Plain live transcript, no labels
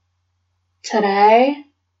Today,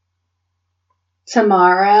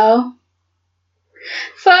 tomorrow,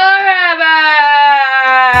 forever!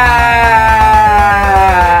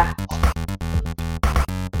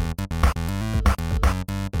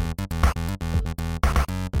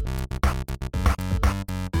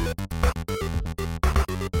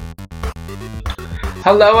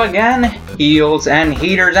 Hello again, heels and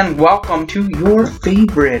heaters, and welcome to your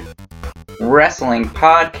favorite wrestling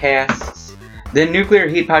podcasts, the Nuclear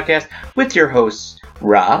Heat Podcast, with your hosts,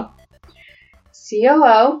 Rob,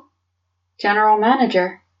 COO, General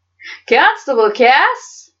Manager, Constable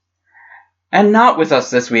Cass, and not with us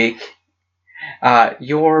this week,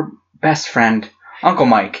 your best friend, Uncle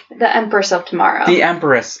Mike. the Empress of Tomorrow. The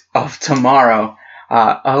Empress of Tomorrow.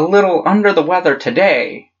 A little under the weather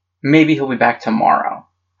today. Maybe he'll be back tomorrow,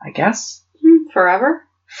 I guess. Forever?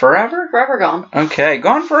 Forever? Forever gone. Okay,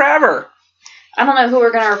 gone forever. I don't know who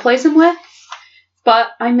we're going to replace him with, but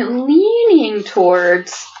I'm leaning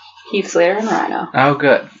towards Heath Slater and Rhino. Oh,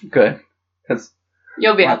 good. Because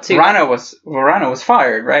You'll be out too. Rhino was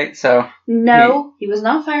fired, right? So No, he was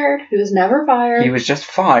not fired. He was never fired. he was just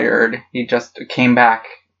fired. He just came back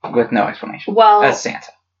with no explanation. Well, As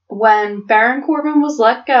Santa. when Baron Corbin was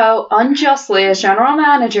let go unjustly as general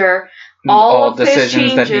manager, all of his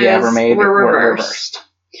decisions that he ever made were reversed.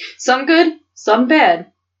 Some good, some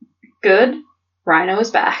bad. Good, Rhino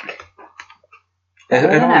is back. It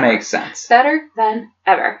than all ever. makes sense. Better than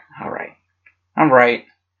ever. All right.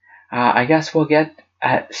 I guess we'll get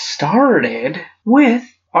started with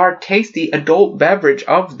our tasty adult beverage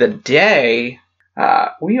of the day.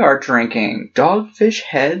 We are drinking Dogfish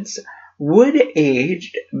Head's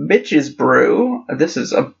Wood-Aged Bitches Brew. This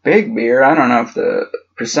is a big beer. I don't know if the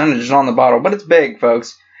percentage is on the bottle, but it's big,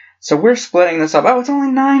 folks. So we're splitting this up. Oh, it's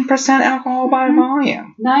only 9% alcohol by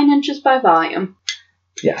volume. 9 inches by volume.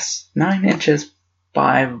 Yes, 9 inches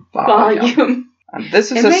by volume.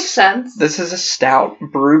 This is It makes sense. This is a stout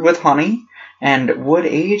brewed with honey and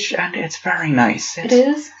wood-aged, and it's very nice. It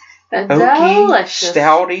is a oaky, delicious.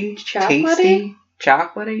 stouty, Chocolatey? tasty,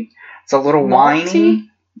 chocolatey. It's a little Malty? winey.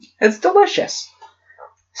 It's delicious.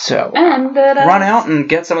 So, And run out and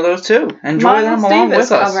get some of those too. Enjoy them along Davis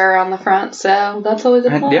with us. cover on the front, so that's always a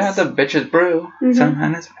plus. Yeah, the bitches brew. Mhm. So,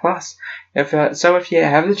 and it's a plus. If you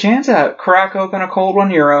have the chance to crack open a cold one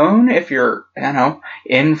of your own, if you're,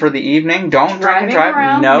 in for the evening, don't drink and drive.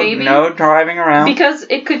 Around, maybe. No driving around. Because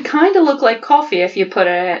it could kind of look like coffee if you put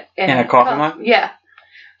it in In a coffee mug? Yeah.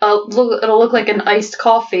 It'll look like an iced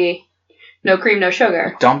coffee. No cream, no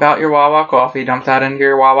sugar. Dump out your Wawa coffee. Dump that into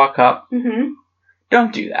your Wawa cup. Mm-hmm.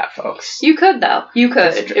 Don't do that, folks. You could, though. You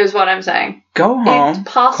could, That's true. is what I'm saying. Go home, It's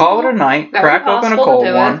possible, call it a night, very crack open a possible to cold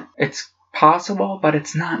do one. It's possible, but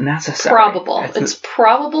it's not necessary. Probable. It's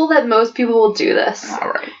probable that most people will do this. all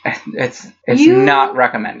right. It's You- not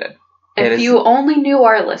recommended. If you only knew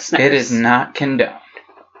our listeners. It is not condoned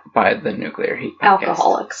by the Nuclear Heat Podcast.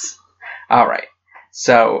 Alcoholics. All right.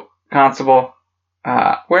 So, Constable,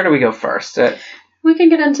 where do we go first? We can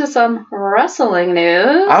get into some wrestling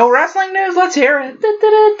news. Oh, wrestling news. Let's hear it.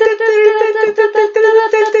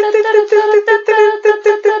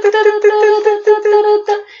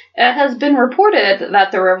 It has been reported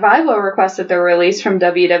that the Revival requested their release from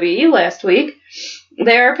WWE last week.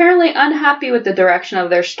 They are apparently unhappy with the direction of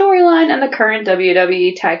their storyline and the current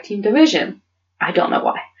WWE Tag Team division. I don't know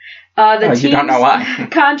why. You don't know why.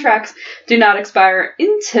 Contracts do not expire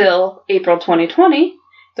until April 2020.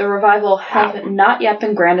 The Revival have not yet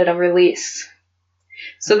been granted a release.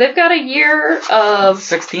 So they've got a year of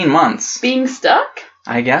 16 months. being stuck?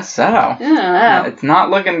 I guess so. I don't know. It's not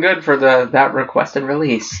looking good for that requested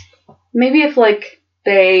release. Maybe if,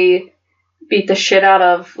 they beat the shit out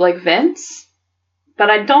of, Vince? But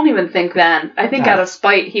I don't even think then. I think out of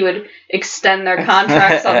spite, he would extend their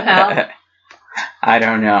contract somehow. I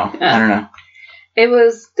don't know. It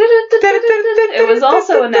was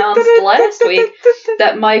also announced last week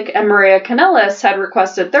that Mike and Maria Kanellis had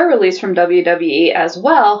requested their release from WWE as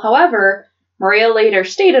well. However, Maria later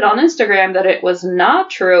stated on Instagram that it was not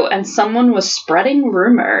true and someone was spreading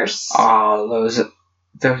rumors. Oh,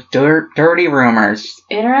 those dirty rumors.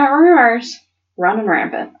 Internet rumors running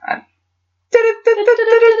rampant.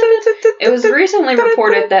 It was recently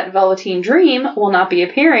reported that Velveteen Dream will not be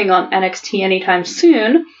appearing on NXT anytime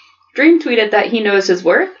soon. Dream tweeted that he knows his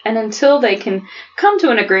worth, and until they can come to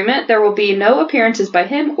an agreement, there will be no appearances by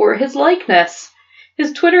him or his likeness.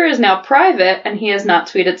 His Twitter is now private, and he has not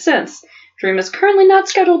tweeted since. Dream is currently not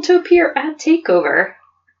scheduled to appear at TakeOver.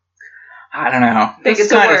 I don't know. I think This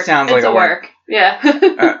it's a kind of work. sounds It's like a work.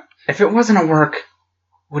 Yeah. If it wasn't a work,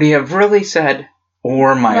 would he have really said,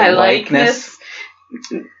 or my likeness?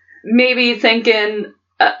 Maybe thinking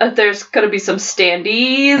There's going to be some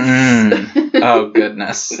standees. Oh,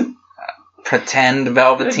 goodness. Pretend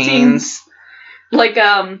Velveteens. Like,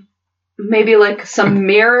 maybe like some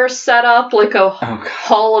mirrors set up, like a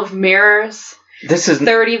hall of mirrors. This is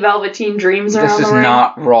 30 Velveteen Dreams around the ring. This is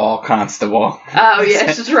not Raw, Constable. Oh, yeah,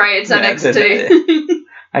 it's just right. It's NXT.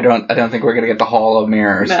 I don't think we're going to get the Hall of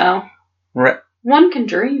Mirrors. No. One can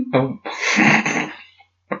dream. Oh.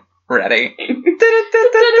 Ready.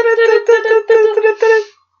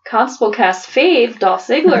 Constable Cast fave, Dolph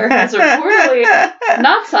Ziggler, has reportedly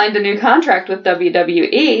not signed a new contract with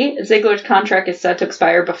WWE. Ziggler's contract is set to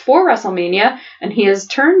expire before WrestleMania, and he has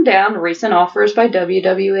turned down recent offers by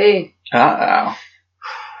WWE. Uh-oh.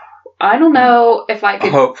 I don't know if I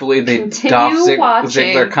could. Hopefully the Dolph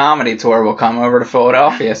Ziggler comedy tour will come over to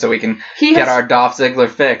Philadelphia so we can get our Dolph Ziggler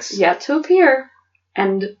fix. Yet to appear,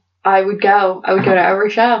 and I would go. I would go to every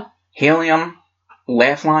show. Helium,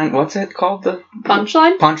 Laugh Line, what's it called? The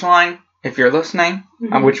Punchline? Punchline, if you're listening,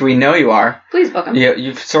 which we know you are. Please book them.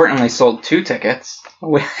 You've certainly sold 2 tickets.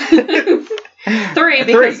 3,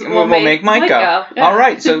 because we'll make Mike go. Yeah. All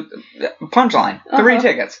right, so Punchline, 3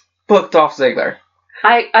 tickets. Book Dolph Ziggler.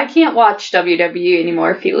 I can't watch WWE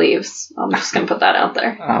anymore if he leaves. I'm just going to put that out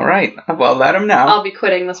there. All right. Well, let him know. I'll be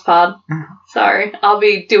quitting this pod. Sorry. I'll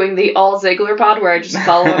be doing the All Ziggler pod where I just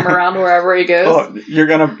follow him around wherever he goes. Oh, you're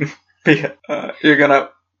going to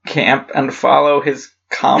camp and follow his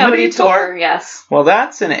comedy tour? Yes. Well,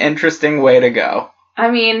 that's an interesting way to go. I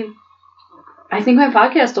mean, I think my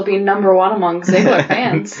podcast will be number 1 among Ziggler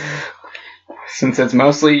fans. Since it's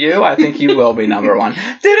mostly you, I think you will be number 1.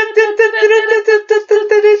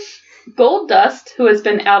 Goldust, who has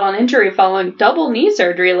been out on injury following double knee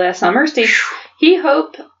surgery last summer, states he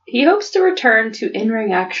hopes to return to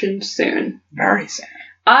in-ring action soon. Very soon.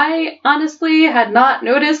 I honestly had not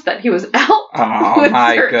noticed that he was out. Oh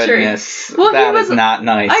my goodness. Well, that is not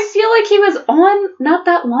nice. I feel like he was on not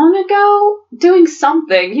that long ago doing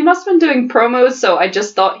something. He must have been doing promos, so I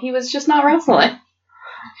just thought he was just not wrestling.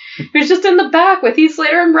 He was just in the back with Heath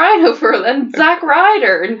Slater and Rhino and Zack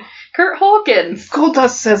Ryder and Kurt Hawkins.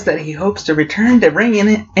 Goldust says that he hopes to return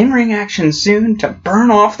to in-ring action soon to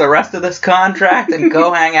burn off the rest of this contract and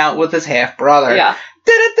go hang out with his half-brother. Yeah.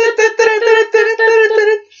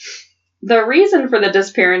 The reason for the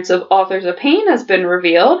disappearance of Authors of Pain has been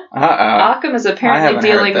revealed. Akam is apparently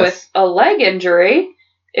dealing with a leg injury.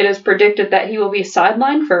 It is predicted that he will be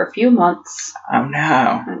sidelined for a few months. Oh, no.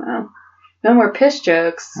 I know. No more piss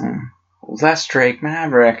jokes. Less Drake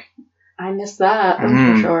Maverick. I miss that,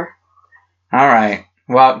 for sure. All right.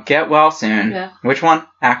 Well, get well soon. Yeah. Which one?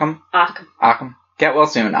 Akam? Akam. Get well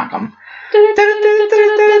soon, Akam.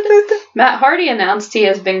 Matt Hardy announced he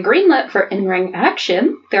has been greenlit for in-ring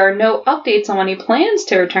action. There are no updates on when he plans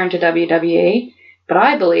to return to WWE, but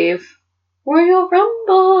I believe Royal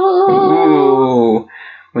Rumble. Ooh.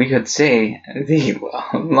 We could see the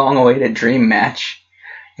long-awaited dream match.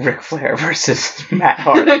 Ric Flair versus Matt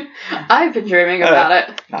Hardy. I've been dreaming about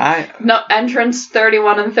it. No, entrance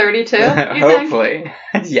 31 and 32. Hopefully.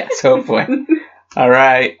 Yes, hopefully. All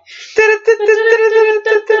right.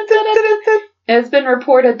 It has been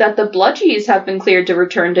reported that the Bludgies have been cleared to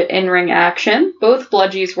return to in-ring action. Both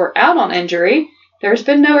Bludgies were out on injury. There's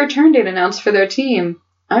been no return date announced for their team.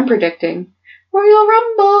 I'm predicting Royal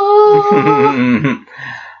Rumble.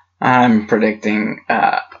 I'm predicting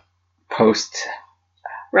post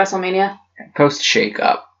WrestleMania. Post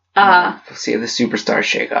shake-up. We'll see the superstars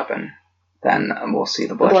shake up, and then we'll see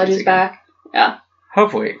the Bludgies back. Yeah.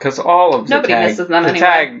 Hopefully, because all of Nobody misses them anyway.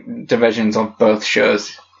 Tag divisions of both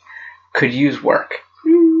shows could use work.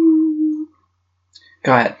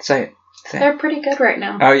 Go ahead, say it. They're pretty good right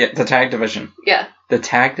now. Oh, yeah, the tag division. Yeah. The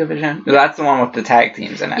tag division? That's the one with the tag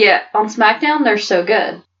teams in it. Yeah, on SmackDown, they're so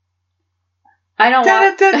good. I don't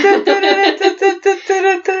want...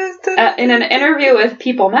 in an interview with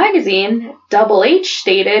People magazine, Double H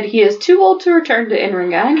stated he is too old to return to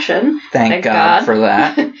in-ring action. Thank God for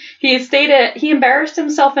that. He stated he embarrassed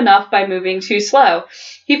himself enough by moving too slow.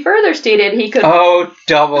 He further stated he could... Oh,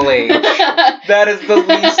 Double H. That is the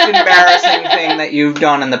least embarrassing thing that you've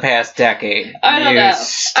done in the past decade. I don't know.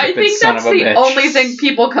 I think that's the only thing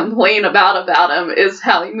people complain about him is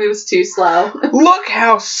how he moves too slow. Look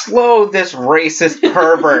how slow this racist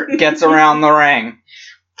pervert gets around the ring.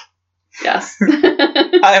 Yes.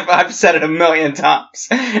 I've said it 1,000,000 times.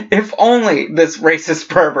 If only this racist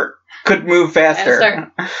pervert could move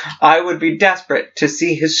faster, I would be desperate to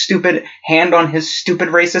see his stupid hand on his stupid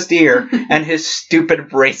racist ear and his stupid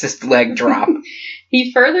racist leg drop.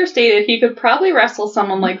 He further stated he could probably wrestle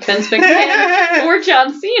someone like Vince McMahon or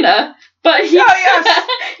John Cena, But yes.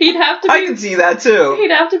 he'd have to be. I can see that too.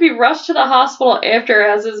 He'd have to be rushed to the hospital after,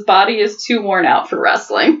 as his body is too worn out for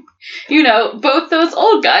wrestling. You know, both those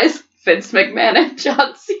old guys, Vince McMahon and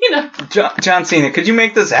John Cena. John Cena, could you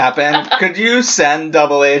make this happen? Could you send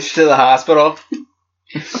Double H to the hospital?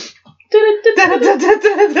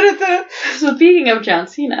 So speaking of John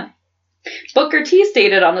Cena, Booker T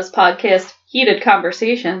stated on his podcast, Heated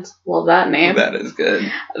Conversations, love that name, That is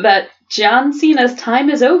good. that John Cena's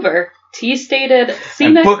time is over. T stated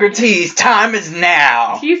Cena. And Booker T's time is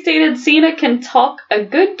now. T stated Cena can talk a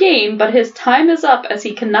good game, but his time is up as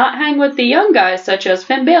he cannot hang with the young guys such as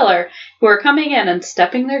Finn Balor, who are coming in and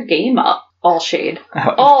stepping their game up. All shade.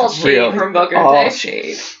 All shade from Booker T. All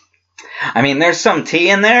shade. I mean, there's some tea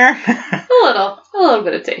in there. A little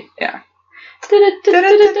bit of tea. Yeah.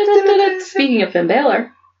 Speaking of Finn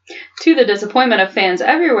Balor, to the disappointment of fans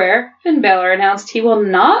everywhere, Finn Balor announced he will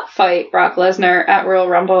not fight Brock Lesnar at Royal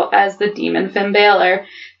Rumble as the Demon Finn Balor.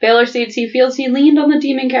 Balor states he feels he leaned on the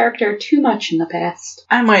Demon character too much in the past.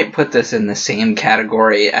 I might put this in the same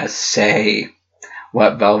category as, say,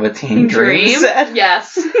 what Velveteen Dream said.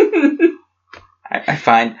 Yes. I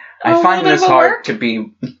find this hard to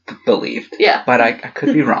be believed. Yeah. But I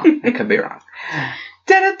could be wrong. I could be wrong.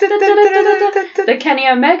 The Kenny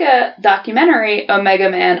Omega documentary, Omega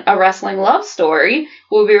Man, A Wrestling Love Story,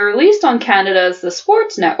 will be released on Canada's The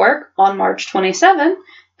Sports Network on March 27.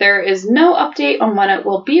 There is no update on when it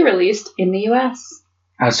will be released in the US.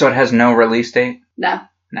 So it has no release date? No.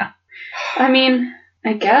 No. I mean,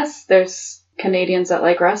 I guess there's Canadians that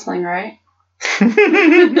like wrestling, right?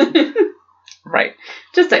 Right.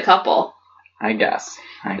 Just a couple. I guess.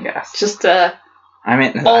 Just I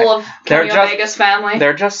mean, all of Kenny Omega's family.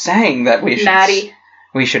 They're just saying that we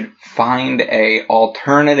should find a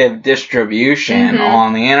alternative distribution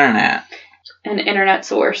on the internet. An internet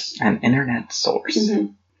source.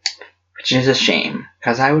 Mm-hmm. Which is a shame,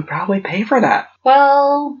 because I would probably pay for that.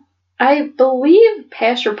 Well, I believe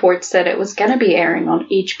past reports said it was going to be airing on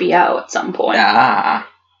HBO at some point. Ah.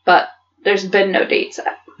 But there's been no date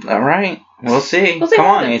set. All right. We'll see. Come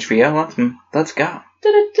on, HBO. Let's go.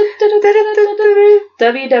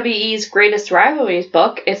 WWE's Greatest Rivalries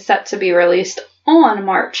book is set to be released on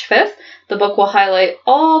March 5th. The book will highlight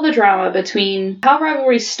all the drama between how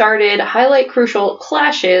rivalries started, highlight crucial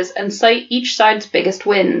clashes, and cite each side's biggest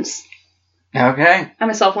wins. Okay. I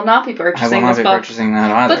myself will not be purchasing this book. I will not be purchasing that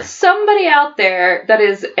either. But somebody out there that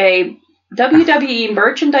is a WWE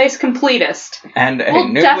merchandise completely and a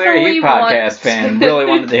Nuclear Heat podcast fan really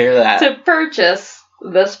wanted to hear that. To purchase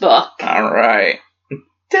this book. All right.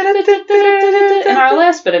 In our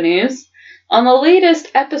last bit of news, on the latest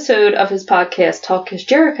episode of his podcast, Talk is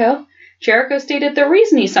Jericho, Jericho stated the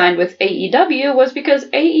reason he signed with AEW was because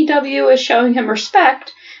AEW is showing him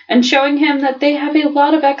respect and showing him that they have a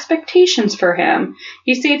lot of expectations for him.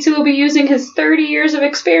 He states he will be using his 30 years of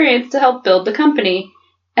experience to help build the company.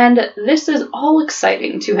 And this is all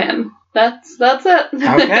exciting to him. That's it.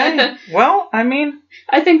 Okay. Well, I mean,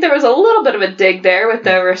 I think there was a little bit of a dig there with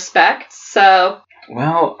the respect, so...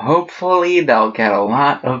 Well, hopefully they'll get a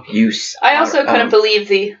lot of use. I also couldn't believe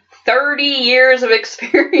the 30 years of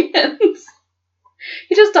experience.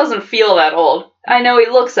 He just doesn't feel that old. I know he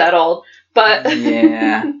looks that old, but...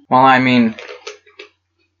 Yeah. Well, I mean,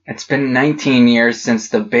 it's been 19 years since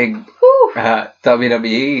the big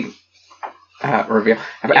WWE reveal.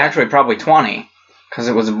 Yeah. Actually, probably 20, because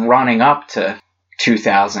it was running up to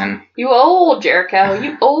 2000. You old, Jericho.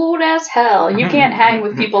 You old as hell. You can't hang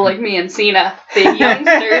with people like me and Cena, the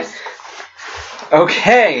youngsters.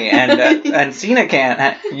 Okay, and Cena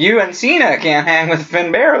can't. You and Cena can't hang with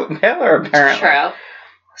Finn Balor, apparently. True.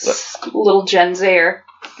 Little Gen Zer.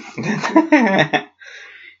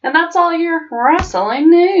 And that's all your wrestling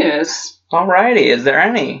news. Alrighty, is there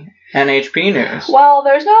any NHP news? Well,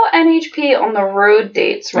 there's no NHP on the road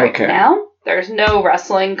dates right now. There's no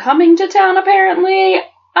wrestling coming to town, apparently.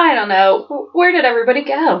 I don't know. Where did everybody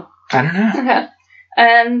go? I don't know. Okay.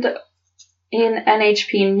 And in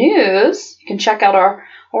NHP news, you can check out our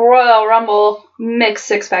Royal Rumble Mixed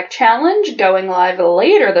Six-Pack Challenge going live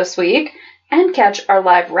later this week, and catch our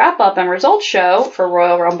live wrap-up and results show for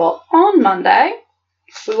Royal Rumble on Monday.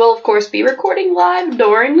 We will, of course, be recording live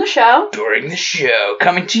during the show.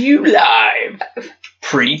 Coming to you live.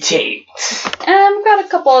 Pre-taped. And we've got a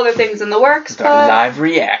couple other things in the works, but live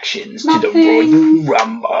reactions to the Royal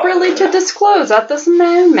Rumble. Really to disclose at this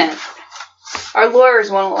moment. Our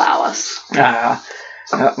lawyers won't allow us.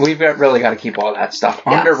 We've really got to keep all that stuff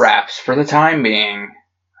under wraps for the time being.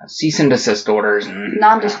 Cease and desist orders and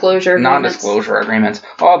non-disclosure agreements,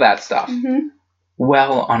 all that stuff. Mm-hmm.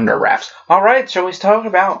 Well under wraps. All right, shall we talk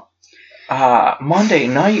about Monday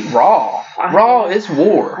Night Raw. Raw is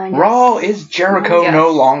war. Raw is Jericho no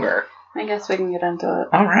longer. I guess we can get into it.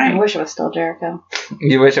 All right. I wish it was still Jericho.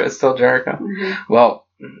 You wish it was still Jericho? Mm-hmm. Well,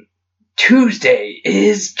 Tuesday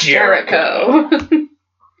is Jericho.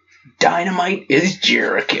 Dynamite is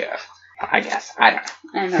Jericho. I guess. I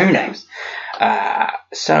don't know. Who knows?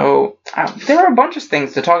 So, there are a bunch of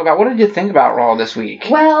things to talk about. What did you think about Raw this week?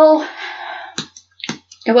 Well,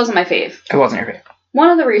 it wasn't my fave. It wasn't your fave. One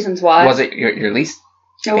of the reasons why. Was it your least?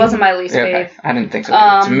 It wasn't my least fave. Okay. I didn't think so.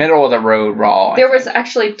 It's middle of the road Raw. There was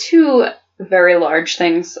actually two very large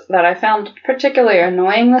things that I found particularly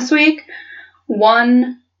annoying this week.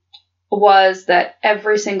 One was that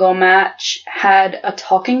every single match had a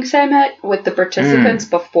talking segment with the participants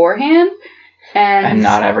beforehand. And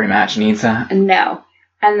not every match needs that. No.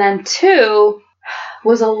 And then two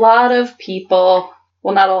was a lot of people,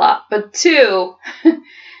 well, not a lot, but two,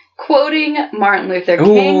 quoting Martin Luther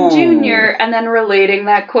King Jr. and then relating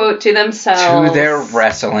that quote to themselves. To their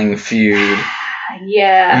wrestling feud.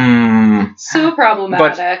 Yeah. So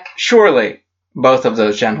problematic. But surely both of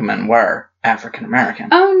those gentlemen were African American.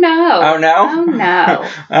 Oh, no. Oh, no? Oh, no.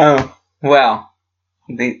 Oh, well.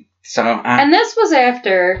 And this was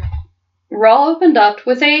after Raw opened up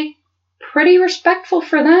with a pretty respectful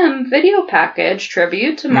for them video package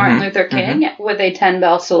tribute to Martin Luther King with a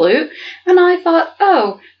 10-bell salute. And I thought,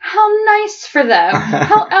 oh, how nice for them.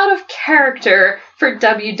 How out of character for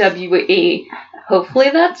WWE. Hopefully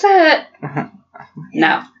that's it.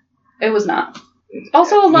 No, it was not.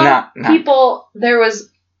 Also, a lot of people,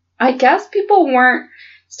 I guess people weren't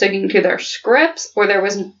sticking to their scripts, or there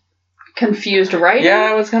was confused writing. Yeah,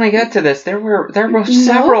 I was going to get to this. There were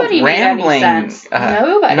several rambling,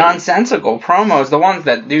 nonsensical promos, the ones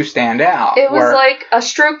that do stand out. It was like a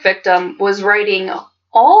stroke victim was writing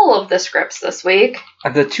all of the scripts this week.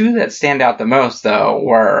 The two that stand out the most, though,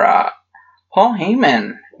 were Paul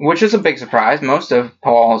Heyman, which is a big surprise. Most of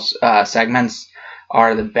Paul's segments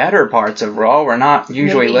are the better parts of Raw. We're not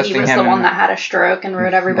usually listing him. He was the one that had a stroke and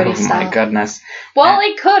wrote everybody's stuff. Oh my goodness. Well,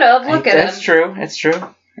 he could have. Look at him. It's true. It's true.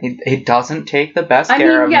 He doesn't take the best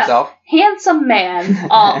care of himself. Handsome man.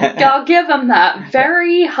 I'll give him that.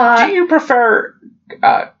 Very hot. Do you prefer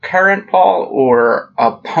current Paul or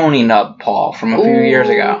a pony nub Paul from a few years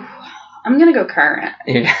ago? I'm going to go current.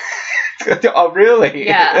 Oh, really?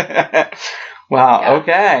 Yeah. Wow, yeah.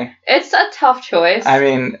 Okay. It's a tough choice. I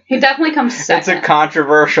mean... He definitely comes second. It's a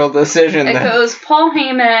controversial decision. It goes Paul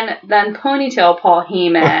Heyman, then Ponytail Paul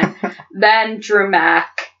Heyman, then Drew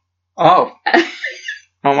Mack. Oh.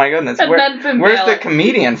 Oh my goodness. Where's the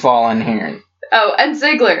comedian fall in here? Oh, and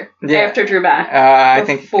Ziggler after Drew Mack. I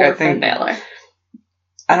think Finn Balor.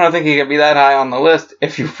 I don't think he could be that high on the list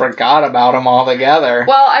if you forgot about him altogether.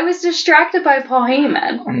 Well, I was distracted by Paul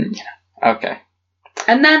Heyman. Okay.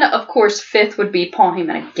 And then, of course, fifth would be Paul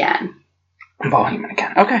Heyman again. Paul Heyman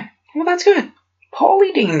again. Okay. Well, that's good.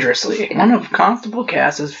 Paulie Dangerously, one of Constable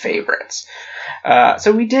Cass's favorites.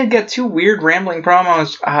 So we did get two weird rambling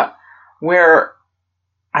promos where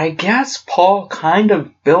I guess Paul kind of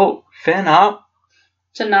built Finn up.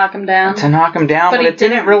 To knock him down, but it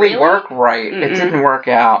didn't really work right. Mm-mm. It didn't work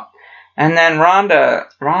out. And then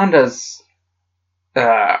Rhonda's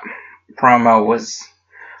promo was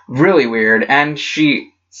really weird, and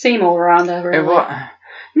same old Rhonda, really.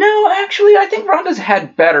 No, actually, I think Rhonda's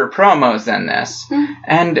had better promos than this,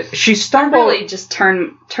 and she stumbled. I really just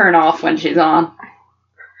turn off when she's on.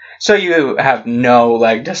 So you have no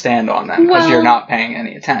leg to stand on then, because you're not paying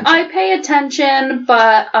any attention. I pay attention,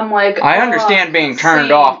 but I'm like... I understand being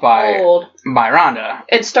turned off by Rhonda.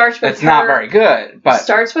 It starts with It's not very good, but... It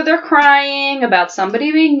starts with her crying about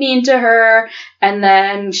somebody being mean to her, and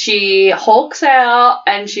then she hulks out,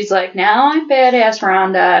 and she's like, now I'm badass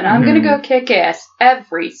Rhonda, and I'm gonna go kick ass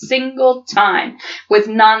every single time, with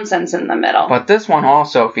nonsense in the middle. But this one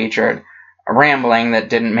also featured... rambling that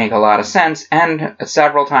didn't make a lot of sense, and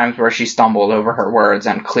several times where she stumbled over her words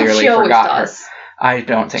and clearly forgot her. I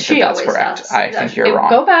don't think that's correct. I think you're wrong.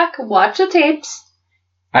 Go back, watch the tapes.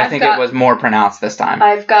 I think it was more pronounced this time.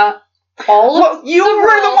 I've got all of Well, you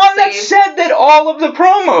were the one that said that all of the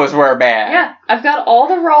promos were bad. Yeah, I've got all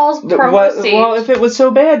the Raw's promos saved. Well, if it was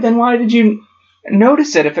so bad, then why did you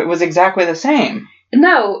notice it if it was exactly the same?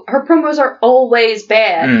 No, her promos are always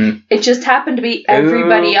bad. It just happened to be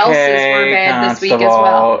everybody else's were bad this week as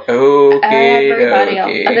well. Everybody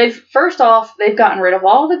else. First off, they've gotten rid of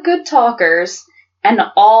all the good talkers, and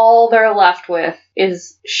all they're left with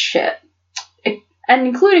is shit. And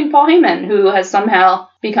including Paul Heyman, who has somehow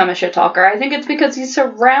become a shit talker. I think it's because he's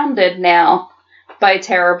surrounded now by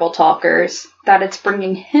terrible talkers that it's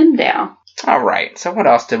bringing him down. All right, so what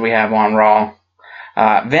else did we have on Raw?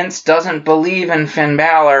 Vince doesn't believe in Finn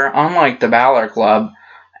Balor, unlike the Balor Club.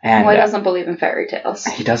 And, he doesn't believe in fairy tales.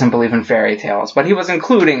 He doesn't believe in fairy tales, but he was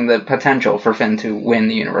including the potential for Finn to win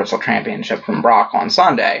the Universal Championship from Brock on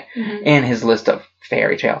Sunday in his list of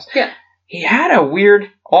fairy tales. Yeah. He had a weird,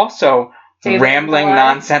 also rambling,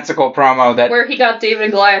 nonsensical promo where he got David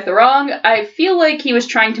and Goliath wrong. I feel like he was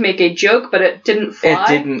trying to make a joke, but it didn't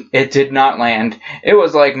fly. It did not land. It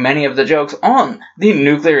was like many of the jokes on the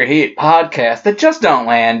Nuclear Heat podcast that just don't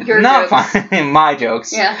land. Your not jokes. fine. My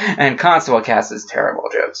jokes. Yeah. And Constable Cass's terrible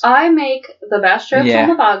jokes. I make the best jokes on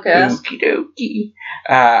the podcast. Okie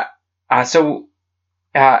dokie. So,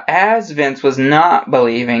 as Vince was not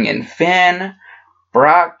believing in Finn,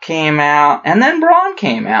 Brock came out, and then Braun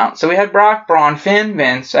came out. So we had Brock, Braun, Finn,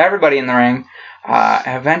 Vince, everybody in the ring.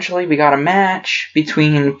 Eventually we got a match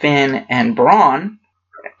between Finn and Braun,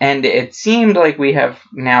 and it seemed like we have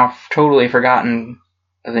now totally forgotten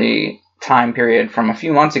the time period from a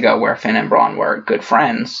few months ago where Finn and Braun were good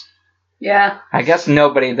friends. Yeah. I guess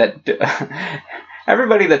everybody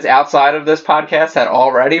that's outside of this podcast had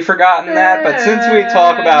already forgotten that, but since we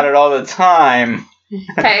talk about it all the time...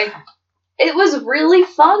 Hey. It was really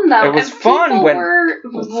fun, though. It was fun people when were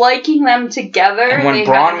liking them together. And when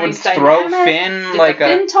Braun would throw Finn like the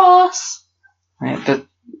Finn toss, the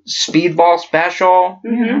speedball special.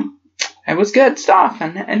 Mm-hmm. It was good stuff,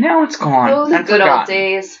 and now it's gone. Those and good forgotten. old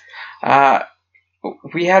days.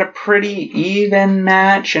 We had a pretty even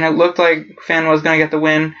match, and it looked like Finn was going to get the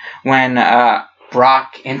win when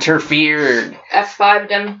Brock interfered. F5'd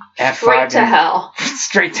him straight to hell.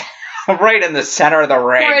 Straight to right in the center of the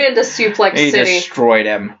ring. Right into Suplex City. He destroyed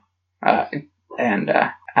him. So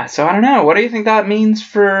I don't know. What do you think that means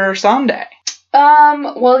for Sunday?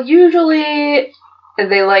 Well, usually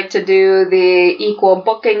they like to do the equal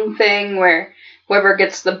booking thing where whoever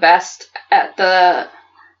gets the best at the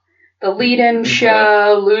lead-in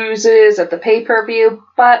show loses at the pay-per-view,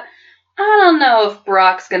 but I don't know if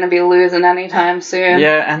Brock's going to be losing anytime soon.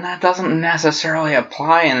 Yeah, and that doesn't necessarily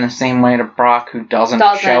apply in the same way to Brock, who doesn't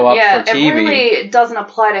show up for TV. It really doesn't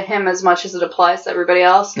apply to him as much as it applies to everybody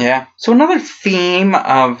else. Yeah. So another theme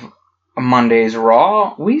of Monday's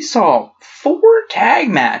Raw, we saw 4 tag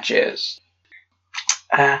matches.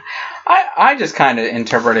 I just kind of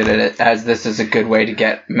interpreted it as this is a good way to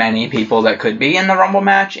get many people that could be in the Rumble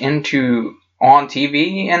match on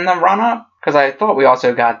TV in the run-up, because I thought we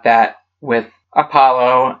also got that with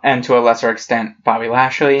Apollo and to a lesser extent Bobby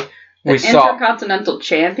Lashley. The Intercontinental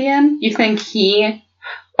Champion? You think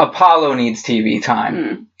Apollo needs TV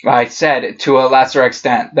time. I said to a lesser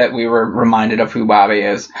extent that we were reminded of who Bobby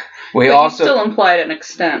is. You still implied an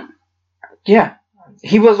extent. Yeah.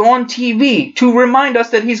 He was on TV to remind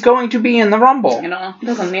us that he's going to be in the Rumble. You know,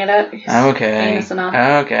 doesn't need it. He's famous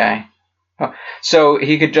enough. Okay. So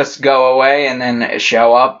he could just go away and then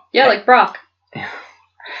show up? Yeah, like Brock.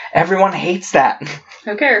 Everyone hates that.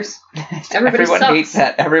 Who cares? Everyone hates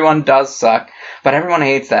that. Everyone does suck, but everyone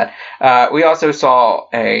hates that. We also saw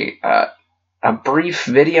a brief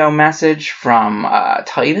video message from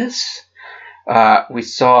Titus. We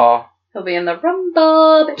saw... He'll be in the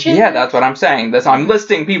Rumble. Bitches. Yeah, that's what I'm saying. I'm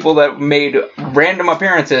listing people that made random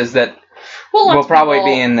appearances that will probably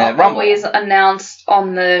be in the Rumble. Always announced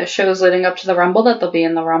on the shows leading up to the Rumble that they'll be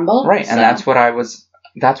in the Rumble. Right, and that's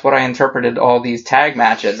what I interpreted all these tag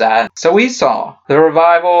matches as. So we saw the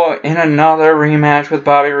Revival in another rematch with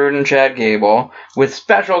Bobby Roode and Chad Gable with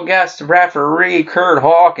special guest referee Kurt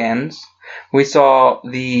Hawkins. We saw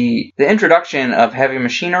the introduction of Heavy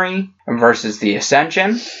Machinery versus the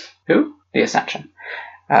Ascension. Who? The Ascension.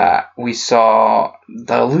 We saw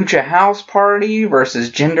the Lucha House Party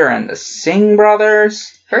versus Jinder and the Singh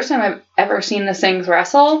Brothers. First time I've ever seen the Singhs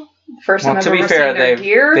wrestle. First time I've ever seen their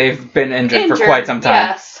gear. They've been injured for quite some time.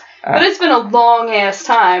 Yes. But it's been a long-ass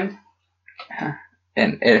time.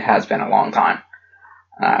 And it has been a long time.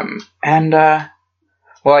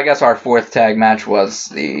 Well, I guess our 4th tag match was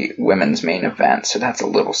the women's main event, so that's a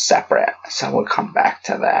little separate. So we'll come back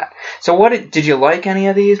to that. So did you like any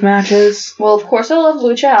of these matches? Well, of course I love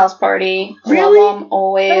Lucha House Party. Really? Love them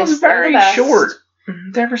always. That was very short.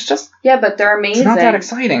 There was just... Yeah, but they're amazing. It's not that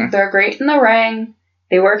exciting. They're great in the ring.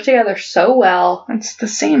 They work together so well. It's the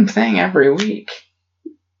same thing every week.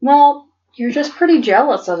 Well... You're just pretty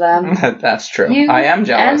jealous of them. That's true. I am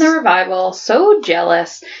jealous. And the Revival, so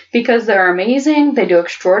jealous, because they're amazing, they do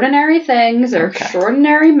extraordinary things, they're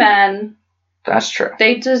extraordinary men. That's true.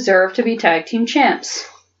 They deserve to be tag team champs.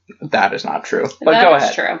 That is not true. But go ahead.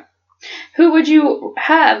 That's true. Who would you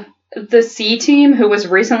have? The C team, who was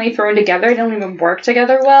recently thrown together, they don't even work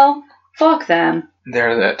together well? Fuck them.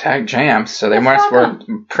 They're the tag champs, so they must work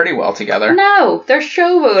pretty well together. No, they're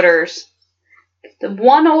showboaters. The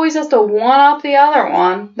one always has to one-up the other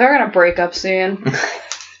one. They're going to break up soon.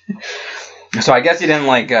 So I guess you didn't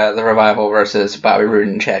like the Revival versus Bobby Roode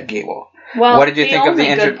and Chad Gable. Well, what did you think of the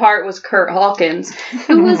only good part was Kurt Hawkins,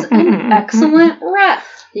 who was an excellent ref.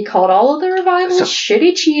 He called all of the Revival's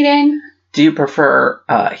shitty cheating. Do you prefer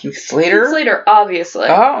Heath Slater? Heath Slater, obviously.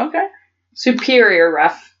 Oh, okay. Superior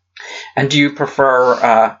ref. And do you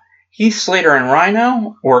prefer Heath Slater and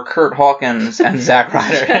Rhino or Kurt Hawkins and Zack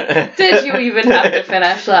Ryder? Did you even have to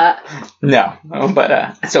finish that? No.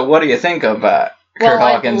 But so what do you think of Kurt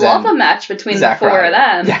Hawkins? I'd love a match between Zack the four Ryder.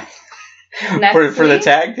 of them. Yeah. For the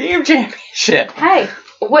tag team championship. Hey,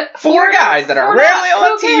 what? Four guys that are rarely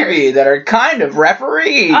on TV that are kind of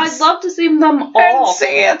referees. I'd love to see them all. And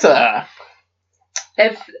Santa.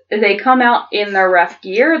 If they come out in their ref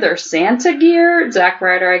gear, their Santa gear, Zack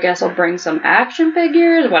Ryder, I guess, will bring some action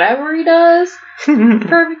figures, whatever he does.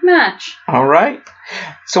 Perfect match. All right.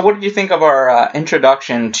 So what did you think of our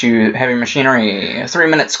introduction to Heavy Machinery,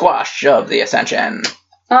 3-minute squash of the Ascension?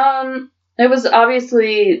 It was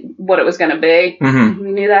obviously what it was going to be. Mm-hmm.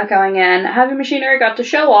 We knew that going in. Heavy Machinery got to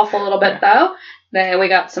show off a little bit, though. Then we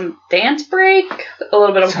got some dance break, a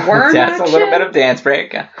little bit of worm That's action. a little bit of dance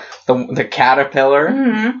break. The caterpillar.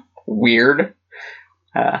 Mm-hmm. Weird.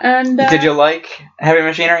 And did you like Heavy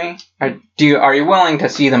Machinery? Are you willing to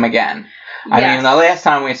see them again? Yes. I mean, the last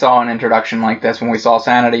time we saw an introduction like this, when we saw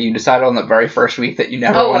Sanity, you decided on the very first week that you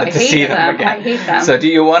never wanted to see them again. I hate them. So do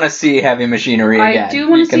you want to see Heavy Machinery again? I do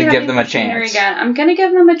want to see Heavy give them Machinery again. I'm going to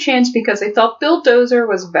give them a chance because I thought Bill Dozer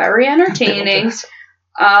was very entertaining.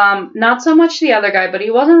 Not so much the other guy, but he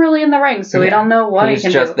wasn't really in the ring, so we don't know what he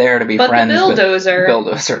can do. He's just there to be but friends Bill with Dozer. Bill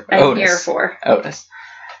Dozer. I'm here for.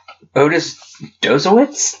 Otis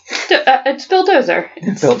Dozowitz? It's Bill Dozer.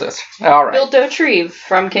 It's Bill Dozer. All right. Bill Dotrieve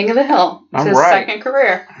from King of the Hill. It's his second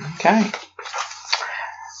career. Okay.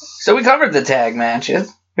 So we covered the tag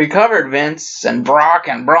matches. We covered Vince and Brock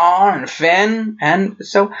and Braun and Finn. And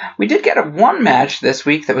so we did get one match this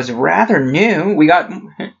week that was rather new. We got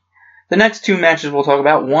the next two matches we'll talk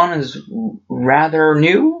about. One is rather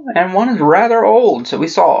new and one is rather old. So we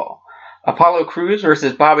saw Apollo Crews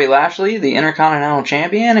versus Bobby Lashley, the Intercontinental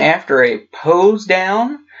Champion, after a pose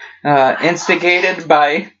down, instigated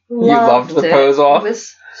by... You loved the pose off? It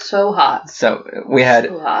was so hot. So we had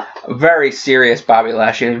very serious Bobby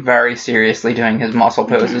Lashley, very seriously doing his muscle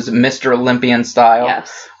poses, Mr. Olympian style.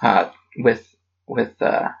 Yes. With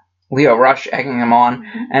Leo Rush egging him on,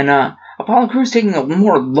 and Apollo Crews taking a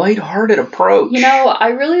more lighthearted approach. You know, I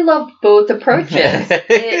really loved both approaches.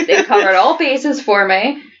 They covered all bases for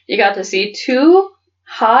me. You got to see two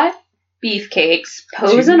hot beefcakes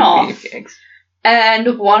posing off.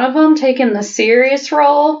 And one of them taking the serious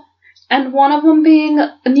role, and one of them being,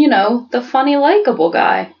 the funny, likable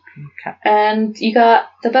guy. Okay. And you got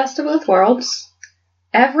the best of both worlds.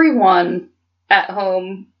 Everyone at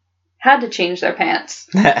home had to change their pants.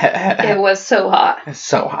 It was so hot. It's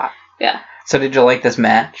so hot. Yeah. So did you like this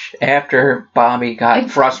match? After Bobby got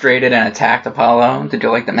frustrated and attacked Apollo, did you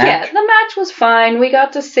like the match? Yeah, the match was fine. We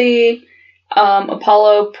got to see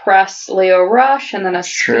Apollo press Leo Rush and then a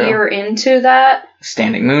spear into that.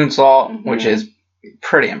 Standing moonsault, which is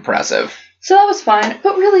pretty impressive. So that was fine.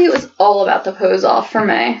 But really, it was all about the pose off for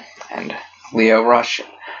me. And Leo Rush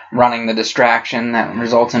running the distraction that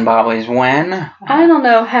results in Bobby's win. I don't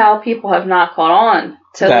know how people have not caught on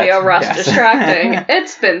to Leo Rush distracting.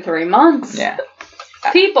 It's been 3 months. Yeah.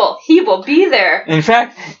 People, he will be there. In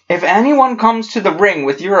fact, if anyone comes to the ring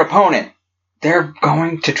with your opponent, they're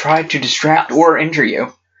going to try to distract or injure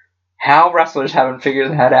you. How wrestlers haven't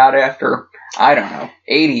figured that out after,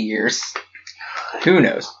 80 years. Who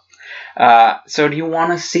knows? So do you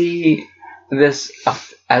want to see this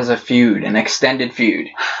as a feud, an extended feud?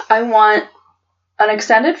 I want an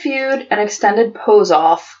extended feud, an extended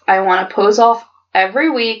pose-off. I want a pose-off every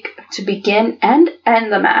week to begin and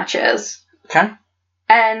end the matches. Okay.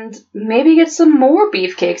 And maybe get some more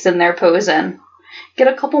beefcakes in there posing. Get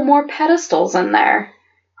a couple more pedestals in there.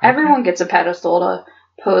 Okay. Everyone gets a pedestal to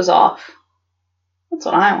pose off. That's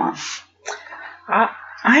what I want.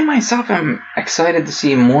 I myself am excited to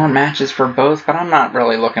see more matches for both, but I'm not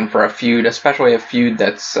really looking for a feud, especially a feud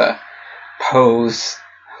that's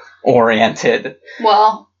pose-oriented.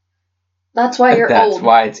 Well, that's why you're old. That's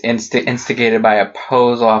why it's instigated by a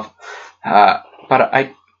pose-off. But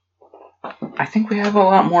I think we have a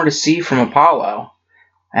lot more to see from Apollo.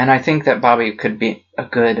 And I think that Bobby could be a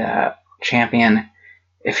good champion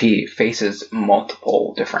if he faces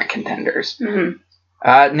multiple different contenders. Mm-hmm.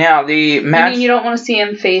 Now, the match... You mean you don't want to see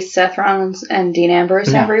him face Seth Rollins and Dean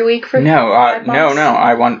Ambrose every week for No.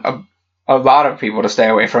 I want a lot of people to stay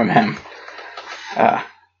away from him.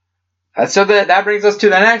 So that brings us to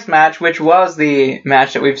the next match, which was the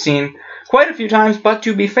match that we've seen quite a few times. But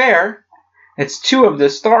to be fair, it's two of the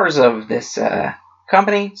stars of this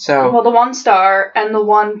company. So well, the one star and the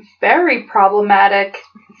one very problematic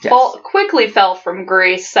quickly fell from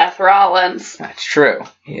grace, Seth Rollins. That's true.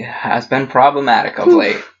 He has been problematic of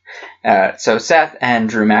late. So Seth and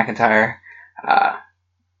Drew McIntyre,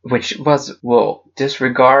 we'll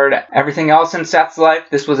disregard everything else in Seth's life.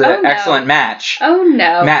 This was an excellent match. Oh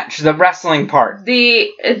no. Match, the wrestling part.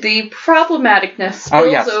 The problematicness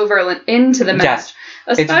spills over into the match. Yes.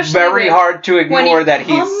 It's very hard to ignore that he's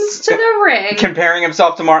comes to the ring, comparing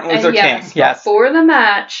himself to Martin Luther King. Yes. Before the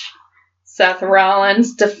match, Seth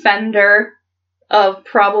Rollins, defender of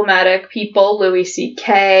problematic people, Louis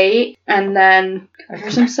C.K., and then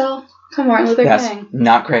covers himself to Martin Luther King.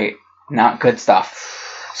 Not great. Not good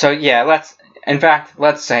stuff. So yeah, let's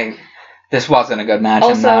say this wasn't a good match.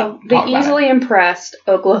 Also, the easily impressed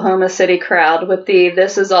Oklahoma City crowd with the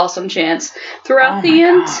 "This is awesome" chants throughout the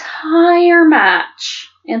entire match.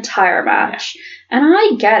 Yeah. And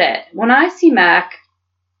I get it. When I see Mac,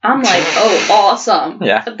 I'm like, oh, awesome.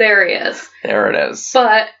 Yeah. There he is. There it is.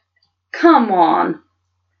 But, come on.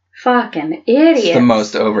 Fucking idiots. It's the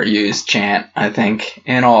most overused chant, I think,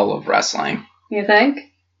 in all of wrestling. You think?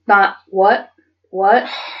 Not what? What?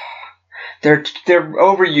 They're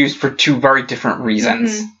overused for two very different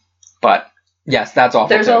reasons. Mm-hmm. But, yes, that's awful.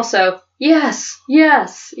 There's also, yes.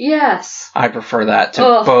 I prefer that to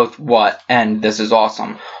both what and this is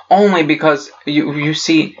awesome. Only because you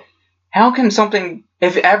see, how can something,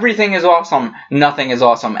 if everything is awesome, nothing is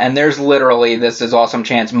awesome. And there's literally this is awesome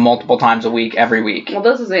chants multiple times a week, every week. Well,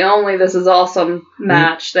 this is the only this is awesome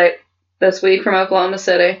match this week from Oklahoma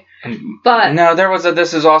City. But no, there was a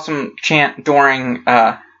this is awesome chant during,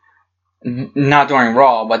 not during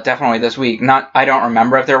Raw, but definitely this week. I don't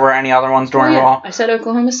remember if there were any other ones during Raw. I said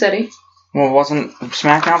Oklahoma City. Well, wasn't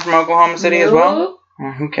SmackDown from Oklahoma City as well?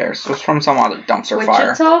 Well, who cares? It was from some other dumpster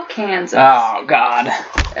fire. Wichita, Kansas. Oh, God.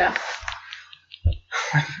 Yeah.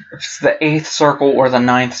 It's the 8th circle or the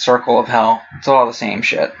 9th circle of hell. It's all the same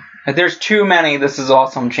shit. There's too many this is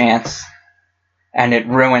awesome chants, and it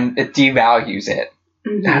devalues it.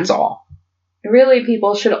 Mm-hmm. That's all. Really,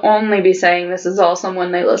 people should only be saying this is awesome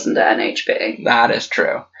when they listen to NHP. That is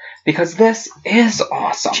true. Because this is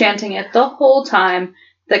awesome. Chanting it the whole time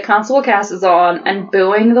that Constable Cass is on, and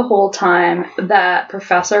booing the whole time that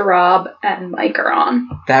Professor Rob and Mike are on.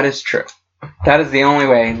 That is true. That is the only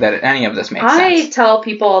way that any of this makes sense. I tell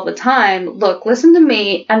people all the time, look, listen to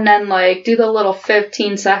me, and then, do the little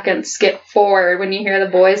 15-second skip forward when you hear the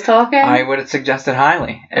boys talking. I would suggest it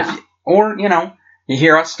highly. Yeah. You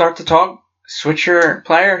hear us start to talk, switch your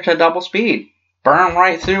player to double speed. Burn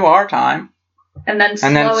right through our time. And then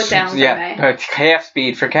slow it down for me. Half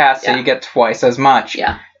speed for Cass, so you get twice as much.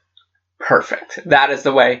 Yeah. Perfect. That is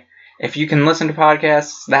the way. If you can listen to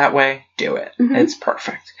podcasts that way, do it. Mm-hmm. It's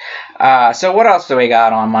perfect. So what else do we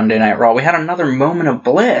got on Monday Night Raw? We had another moment of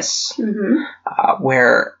bliss,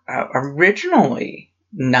 where originally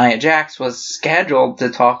Nia Jax was scheduled to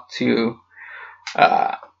talk to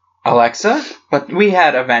Alexa, but we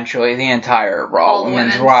had eventually the entire Raw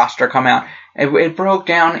Women's roster come out. It broke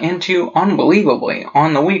down into, unbelievably,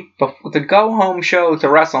 on the week before the go-home show to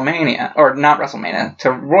WrestleMania, or not WrestleMania,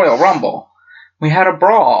 to Royal Rumble. We had a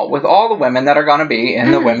brawl with all the women that are going to be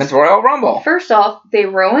in the Women's Royal Rumble. First off, they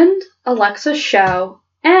ruined Alexa's show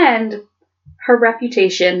and her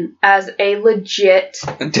reputation as a legit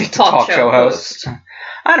talk show host.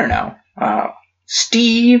 I don't know.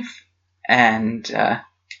 Steve and...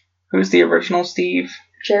 who's the original Steve?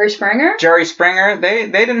 Jerry Springer? Jerry Springer. They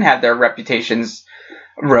didn't have their reputations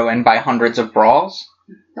ruined by hundreds of brawls.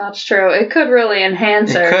 That's true. It could really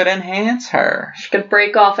enhance her. It could enhance her. She could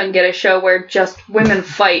break off and get a show where just women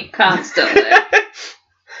fight constantly.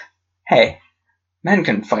 Hey, men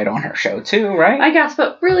can fight on her show too, right? I guess,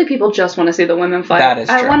 but really people just want to see the women fight. That is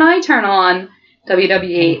true. When I turn on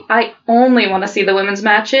WWE, I only want to see the women's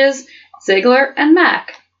matches, Ziggler and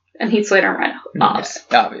Mac. And Heath Slater and Rhino.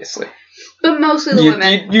 Obviously. But mostly the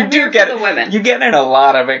women. You do get the women. You get in a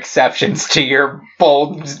lot of exceptions to your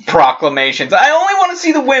bold proclamations. I only want to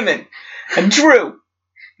see the women. And Drew,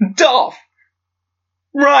 Dolph,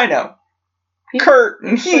 Rhino, Kurt,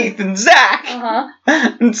 and Heath, and Zach.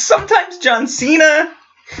 And sometimes John Cena.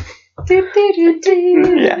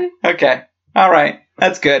 Yeah. Okay. All right.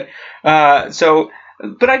 That's good. But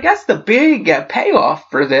I guess the big payoff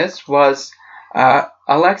for this was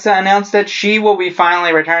Alexa announced that she will be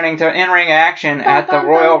finally returning to in-ring action at the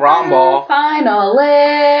Royal Rumble.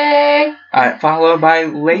 Finally! Followed by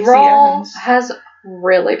Lacey Raw Evans. Has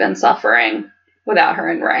really been suffering without her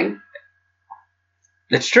in-ring.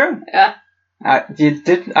 It's true. Yeah.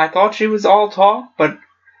 I thought she was all talk, but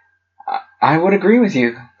I would agree with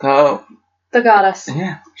you. The goddess.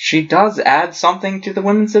 Yeah, she does add something to the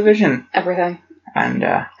women's division. Everything. And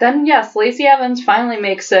then, yes, Lacey Evans finally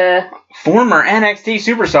makes a former NXT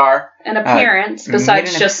superstar an appearance,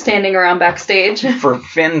 besides just standing around backstage. For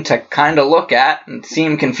Finn to kind of look at and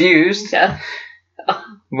seem confused. Yeah.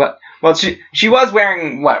 Well, she was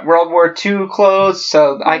wearing, World War II clothes,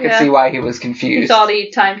 so I could see why he was confused. He thought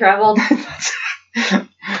he time traveled.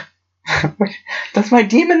 Does my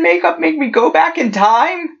demon makeup make me go back in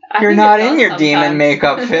time? You're not in your demon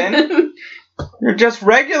makeup, Finn. You're just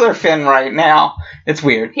regular Finn right now. It's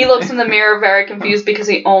weird. He looks in the mirror very confused because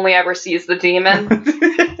he only ever sees the demon.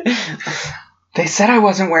 They said I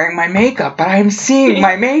wasn't wearing my makeup, but I'm seeing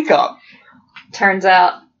my makeup. Turns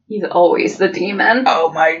out he's always the demon.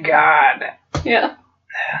 Oh my god. Yeah.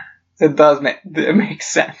 It does make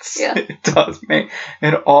sense. Yeah. It does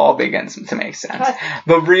it all begins to make sense.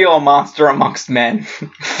 The real monster amongst men,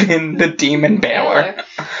 Finn the Demon Balor.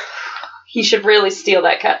 He should really steal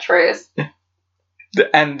that catchphrase.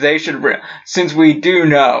 And they should, since we do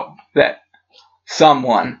know that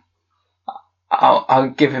someone,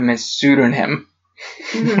 I'll give him his pseudonym,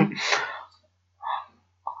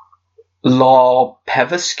 Law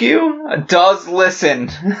Pevescu does listen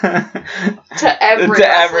to every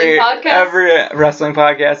wrestling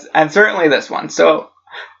podcast, and certainly this one. So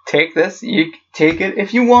take this, you take it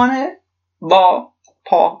if you want it. Paul,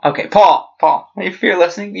 if you're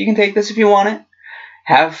listening, you can take this if you want it.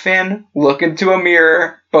 Have Finn look into a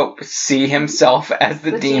mirror, but see himself as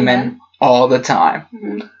the demon all the time.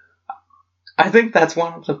 Mm-hmm. I think that's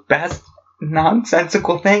one of the best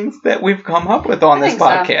nonsensical things that we've come up with on this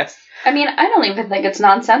podcast. So. I mean, I don't even think it's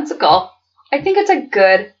nonsensical. I think it's a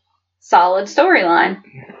good, solid storyline.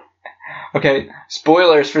 Okay,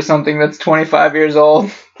 spoilers for something that's 25 years old.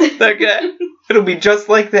 Okay. It'll be just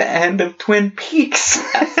like the end of Twin Peaks.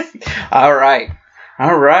 All right.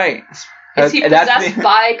 Is he possessed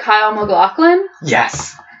by Kyle MacLachlan?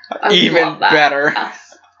 Yes. Even better.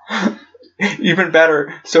 Yes. Even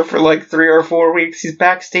better. So for like 3 or 4 weeks, he's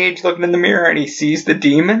backstage looking in the mirror and he sees the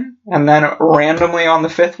demon. And then randomly on the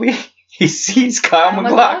 5th week, he sees Kyle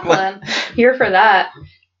MacLachlan. Here for that.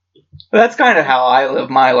 That's kind of how I live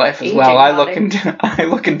my life as well. I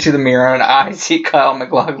look into the mirror and I see Kyle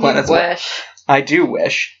MacLachlan as well. I do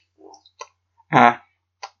wish.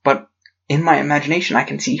 But in my imagination, I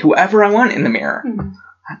can see whoever I want in the mirror. Mm-hmm.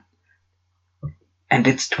 And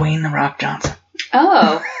it's Dwayne The Rock Johnson.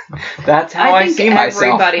 Oh. That's how I see myself.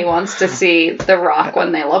 Everybody wants to see The Rock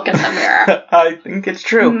when they look in the mirror. I think it's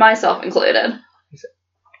true. Myself included.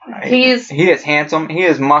 He is handsome. He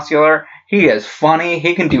is muscular. He is funny.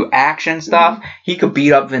 He can do action stuff. Mm-hmm. He could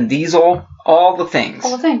beat up Vin Diesel. All the things.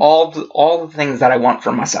 All the things that I want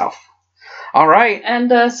for myself. All right.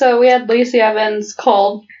 And so we had Lacey Evans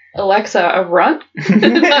called Alexa a runt, which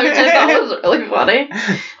I thought was really funny.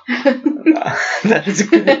 That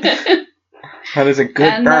is a good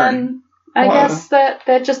and burn. Then I guess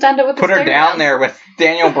that just ended with put her down there with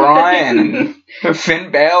Daniel Bryan and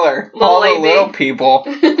Finn Balor, all the little people.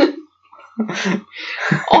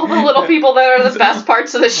 All the little people that are the best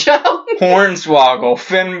parts of the show. Hornswoggle,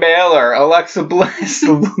 Finn Balor, Alexa Bliss,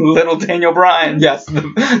 little Daniel Bryan. Yes, the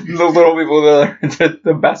little people that are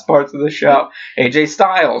the best parts of the show. AJ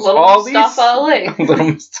Styles. Little Mustafa Ali.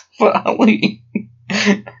 Little Mustafa Ali.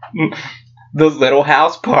 The Little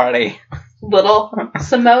House Party. Little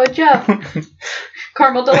Samoa Joe.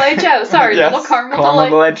 Caramel Delay Joe. Sorry, yes, little Caramel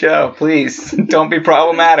Delay Joe. Please, don't be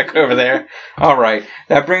problematic over there. All right,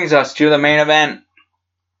 that brings us to the main event.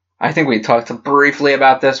 I think we talked briefly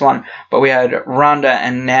about this one, but we had Ronda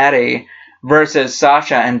and Natty versus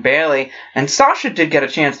Sasha and Bayley. And Sasha did get a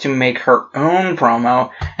chance to make her own promo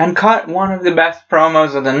and cut one of the best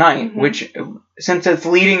promos of the night, which, since it's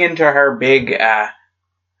leading into her big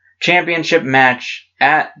championship match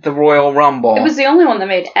at the Royal Rumble. It was the only one that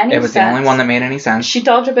made any sense. It was the only one that made any sense. She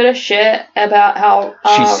talked a bit of shit about how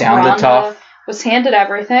she sounded Ronda tough. Was handed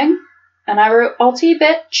everything. And I wrote, "Alty,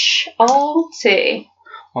 bitch. Alty."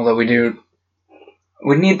 Although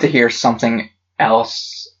we need to hear something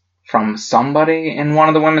else from somebody in one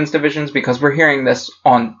of the women's divisions, because we're hearing this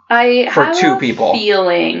for two people. I have a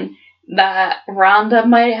feeling that Ronda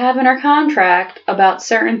might have in her contract about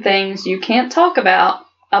certain things you can't talk about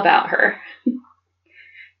her.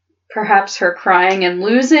 Perhaps her crying and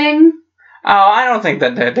losing. Oh, I don't think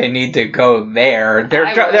that they need to go there. There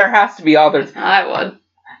has to be other... I would.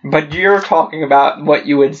 But you're talking about what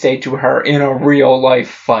you would say to her in a real life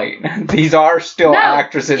fight. These are still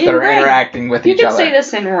actresses that are interacting with each other. You could say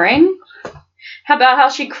this in ring. How about how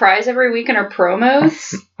she cries every week in her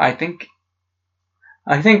promos? I think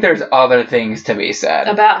there's other things to be said.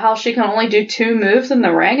 About how she can only do 2 moves in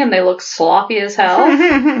the ring and they look sloppy as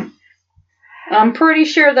hell. I'm pretty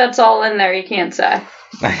sure that's all in there, you can't say.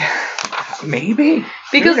 Maybe.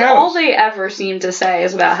 Because all they ever seem to say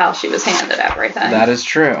is about how she was handed everything. That is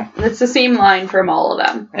true. It's the same line from all of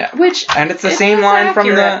them. Yeah. And it's the same line from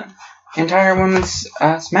the entire women's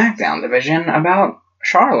SmackDown division about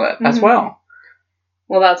Charlotte as well.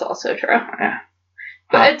 Well, that's also true. Yeah.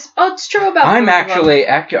 But it's true about I'm actually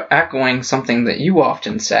echoing something that you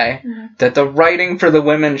often say, that the writing for the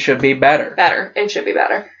women should be better. It should be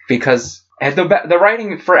better. Because the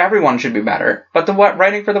writing for everyone should be better, but the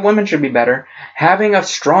writing for the women should be better. Having a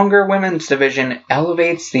stronger women's division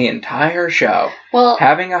elevates the entire show. Well,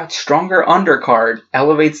 having a stronger undercard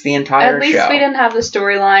elevates the entire show. At least we didn't have the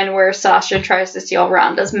storyline where Sasha tries to steal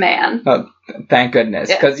Ronda's man. Oh, thank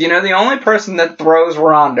goodness. Because, the only person that throws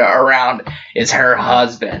Ronda around is her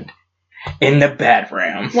husband in the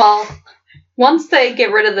bedroom. Well, once they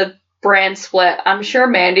get rid of the brand split, I'm sure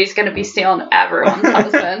Mandy's going to be stealing everyone's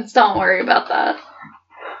husbands. Don't worry about that.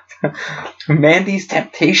 Mandy's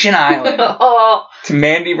Temptation Island. It's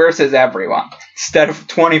Mandy versus everyone. Instead of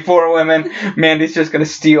 24 women, Mandy's just going to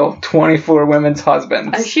steal 24 women's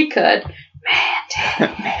husbands. She could.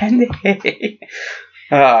 Mandy.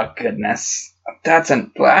 Oh, goodness.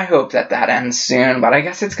 I hope that ends soon, but I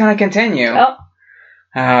guess it's going to continue.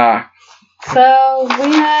 So,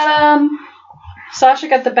 we had, Sasha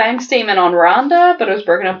got the bank statement on Ronda, but it was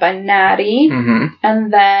broken up by Natty. Mm-hmm.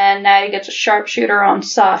 And then Natty gets a sharpshooter on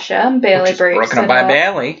Sasha, and Bayley breaks broken up by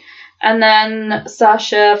Bayley. And then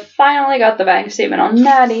Sasha finally got the bank statement on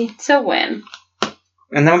Natty to win.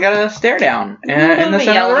 And then we got a stare down in the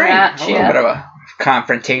center of the ring. A little bit of a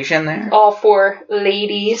confrontation there. All 4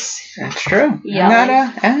 ladies. That's true. Yelling.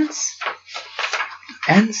 And that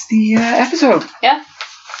ends the episode. Yeah.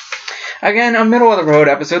 Again, a middle-of-the-road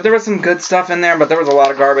episode. There was some good stuff in there, but there was a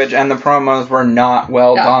lot of garbage, and the promos were not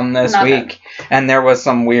well done this week. And there was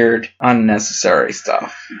some weird, unnecessary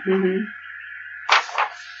stuff. Mm-hmm.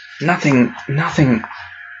 Nothing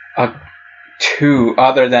too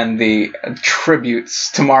other than the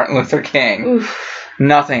tributes to Martin Luther King. Oof.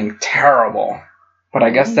 Nothing terrible. But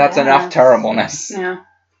I guess that's enough terribleness. Yeah.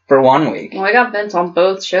 For 1 week. Well, we got Vince on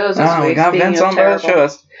both shows this week. We got Vince on both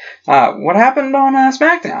shows. What happened on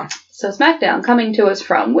SmackDown? So SmackDown coming to us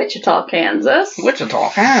from Wichita, Kansas.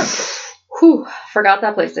 Whew, forgot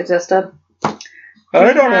that place existed.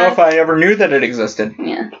 I don't know if I ever knew that it existed.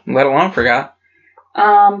 Yeah. Let alone forgot.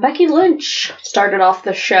 Becky Lynch started off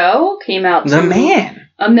the show, came out to the man.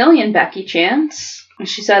 A million Becky chants.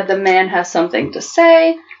 She said the man has something to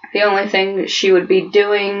say. The only thing she should be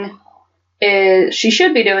doing is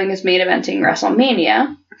main eventing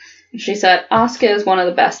WrestleMania. She said, Asuka is one of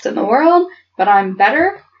the best in the world, but I'm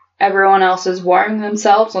better. Everyone else is warming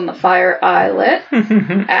themselves on the fire I lit.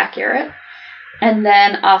 Accurate. And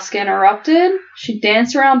then Asuka interrupted. She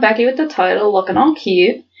danced around Becky with the title, looking all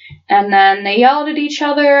cute. And then they yelled at each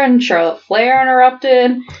other, and Charlotte Flair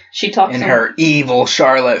interrupted. She talked in her evil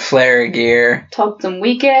Charlotte Flair gear. Talked some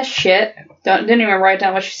weak-ass shit. Didn't even write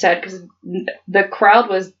down what she said, because the crowd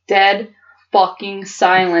was dead fucking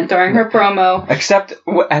silent during her promo. Except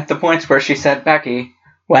at the points where she said Becky,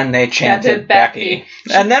 when they chanted Becky.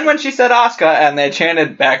 And then when she said Asuka, and they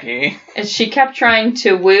chanted Becky. And she kept trying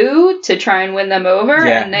to woo to try and win them over,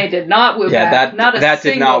 and they did not woo back. That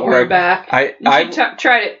did not work. Woo back. She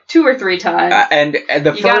tried it 2 or 3 times. And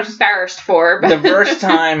you got embarrassed for her. The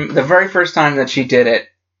very first time that she did it,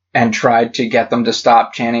 and tried to get them to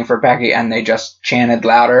stop chanting for Becky, and they just chanted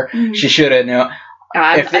louder, she should have known.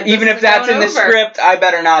 Even if that's in the script, I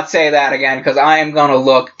better not say that again, because I am going to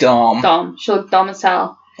look dumb. She looked dumb as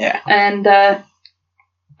hell. Yeah. And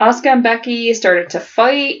Asuka and Becky started to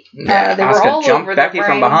fight. Yeah, they Asuka were all jumped over Becky the ring.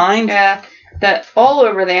 from behind. Yeah, all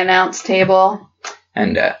over the announce table.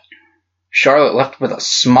 And Charlotte left with a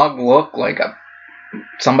smug look, like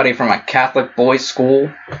somebody from a Catholic boys'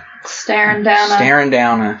 school. Staring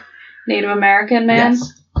down a Native American man.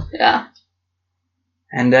 Yes. Yeah.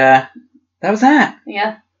 And that was that.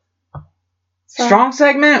 Yeah. Strong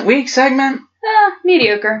segment, weak segment.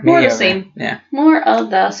 Mediocre. More of the same. Yeah. More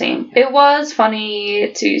of the same. It was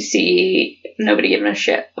funny to see nobody giving a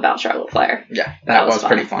shit about Charlotte Flair. Yeah, that was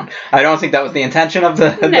pretty fun. I don't think that was the intention of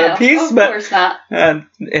the piece, but of course not.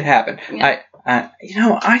 It happened. Yeah.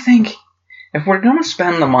 I think if we're gonna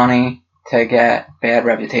spend the money to get bad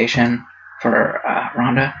reputation for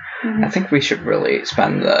Ronda, I think we should really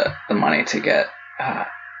spend the money to get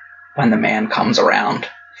when the man comes around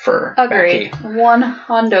for Agreed. Becky.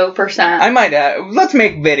 100%. I might, let's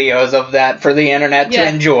make videos of that for the internet to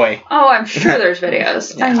enjoy. Oh, I'm sure there's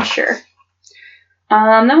videos. Yeah. I'm sure.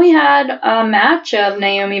 Then we had a match of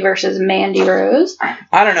Naomi versus Mandy Rose.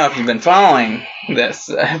 I don't know if you've been following this,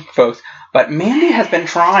 folks, but Mandy has been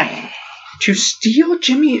trying to steal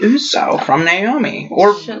Jimmy Uso from Naomi,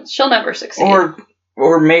 or she'll never succeed,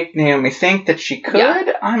 or make Naomi think that she could.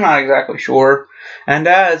 Yeah. I'm not exactly sure. And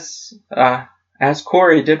as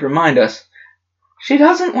Corey did remind us, she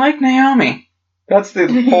doesn't like Naomi. That's the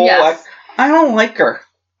whole Yes. I don't like her.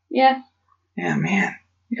 Yeah. Yeah, man.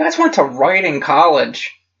 You guys went to write in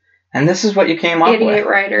college, and this is what you came up with. Idiot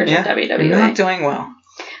writers in WWE. You're not doing well.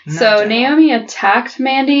 So Naomi attacked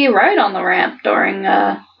Mandy right on the ramp during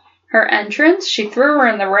her entrance. She threw her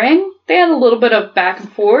in the ring. They had a little bit of back and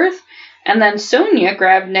forth. And then Sonya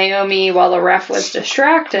grabbed Naomi while the ref was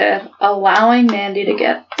distracted, allowing Mandy to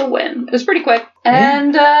get the win. It was pretty quick.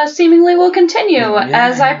 And seemingly will continue,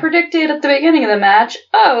 as I predicted at the beginning of the match.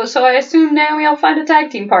 Oh, so I assume Naomi will find a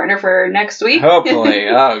tag team partner for next week? Hopefully.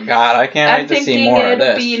 Oh, God, I can't wait to see more of this.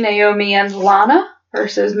 I'm thinking it'd be Naomi and Lana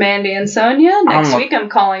versus Mandy and Sonya. Next week, I'm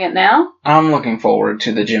calling it now. I'm looking forward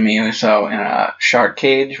to the Jimmy Uso in a shark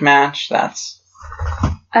cage match. That's...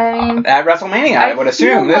 at WrestleMania, I would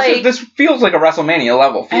assume. This feels like a WrestleMania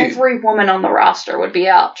level feud. Every woman on the roster would be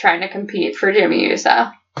out trying to compete for Jimmy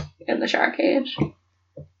Uso in the shark cage.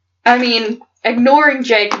 I mean, ignoring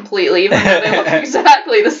Jay completely, even though they look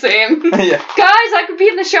exactly the same. Yeah. Guys, I could be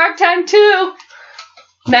in the Shark Tank too.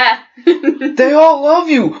 Nah. They all love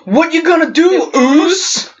you. What you gonna do,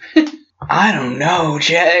 Oos? I don't know,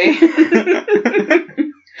 Jay.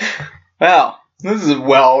 Well, this is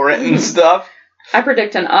well-written stuff. I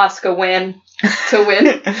predict an Asuka win to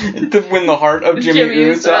win. To win the heart of Jimmy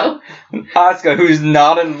Uso. Asuka, who's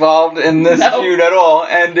not involved in this feud at all,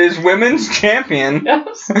 and is women's champion.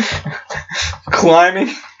 Yes.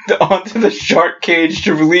 Climbing onto the shark cage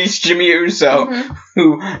to release Jimmy Uso,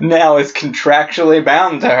 who now is contractually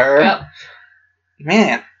bound to her.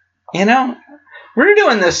 Yep. Man, we're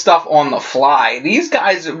doing this stuff on the fly. These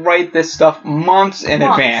guys write this stuff months in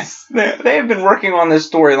advance. They've been working on this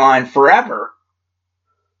storyline forever.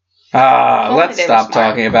 Let's stop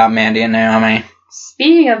talking about Mandy and Naomi.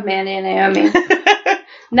 Speaking of Mandy and Naomi,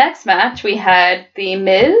 next match we had The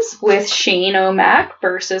Miz with Shane O'Mac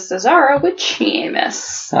versus Cesaro with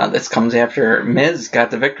Sheamus. This comes after Miz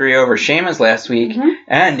got the victory over Sheamus last week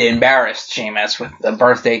and embarrassed Sheamus with the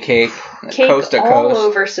birthday cake coast to coast. All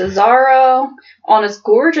over Cesaro on his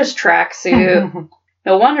gorgeous tracksuit.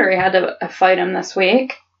 No wonder he had to fight him this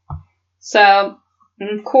week. So...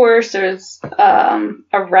 of course, there's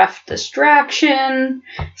a ref distraction.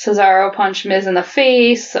 Cesaro punched Miz in the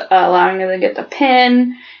face, allowing him to get the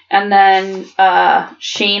pin. And then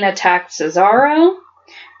Shane attacked Cesaro.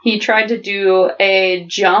 He tried to do a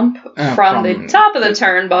jump from the top of the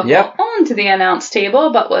turnbuckle onto the announce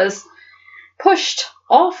table, but was pushed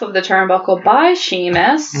off of the turnbuckle by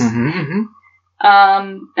Sheamus.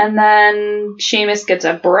 And then Sheamus gets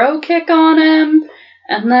a bro kick on him.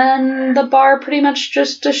 And then the bar pretty much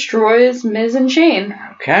just destroys Miz and Shane.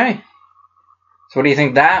 Okay. So what do you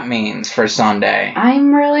think that means for Sunday?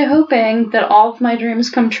 I'm really hoping that all of my dreams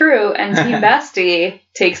come true and Team Basti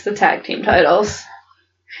takes the tag team titles.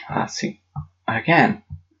 See, again,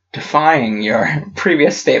 defying your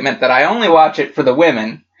previous statement that I only watch it for the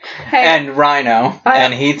women. And Rhino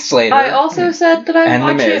and Heath Slater. I also said that I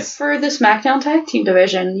watch it for the SmackDown tag team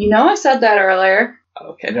division. I said that earlier.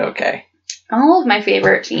 Okay. All of my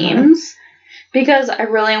favorite teams, because I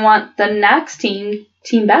really want the next Team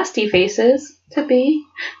Basti faces to be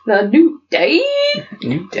the New Day.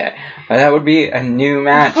 New Day. That would be a new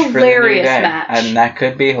match for the New Day. Hilarious match. And that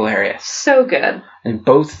could be hilarious. So good. And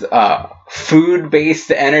both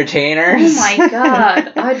food-based entertainers. Oh my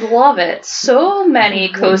god, I'd love it. So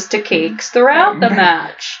many Costa cakes throughout the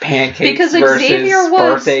match. Pancakes because versus Xavier Woods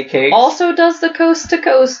birthday cakes. Also does the coast to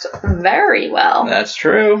coast very well. That's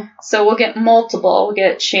true. So we'll get multiple. We'll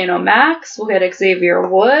get Shane O'Mac, we'll get Xavier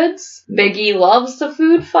Woods. Big E loves the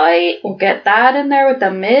food fight. We'll get that in there with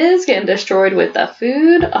the Miz getting destroyed with the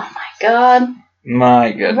food. Oh my god.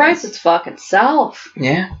 My goodness. Writes its fucking self.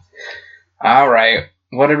 Yeah. All right.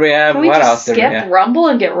 What did we have? Can we what just else did we have? skip Rumble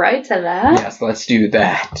and get right to that? Yes, let's do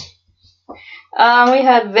that. We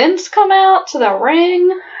had Vince come out to the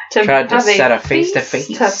ring to tried to have set a a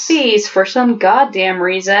face-to-face. face for some goddamn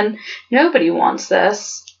reason. Nobody wants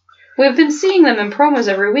this. We've been seeing them in promos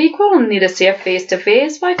every week. We don't need to see a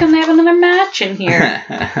face-to-face. Why can't they have another match in here?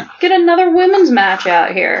 Get another women's match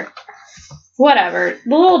out here. Whatever.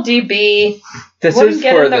 Little DB. This is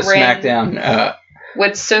for the SmackDown.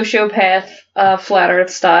 With sociopath Flat Earth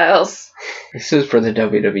Styles. This is for the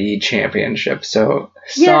WWE Championship, so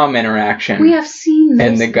some interaction. We have seen this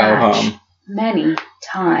in the go match home many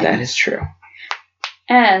times. That is true.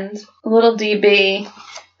 And little DB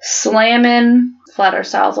slamming Flat Earth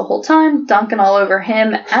Styles the whole time, dunking all over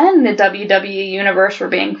him and the WWE Universe for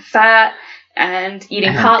being fat and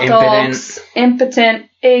eating hot dogs, impotent,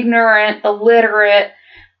 ignorant, illiterate,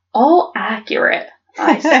 all accurate,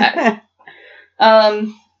 I said.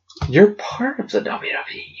 You're part of the WWE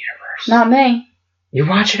Universe. Not me. You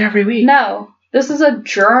watch it every week. No. This is a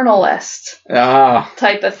journalist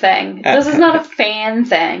type of thing. This is not a fan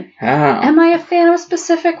thing. Am I a fan of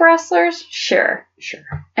specific wrestlers? Sure.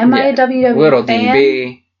 Am I a WWE Little fan?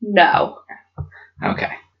 DB. No.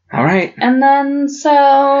 Okay. All right. And then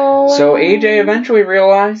So AJ eventually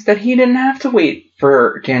realized that he didn't have to wait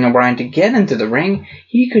for Daniel Bryan to get into the ring.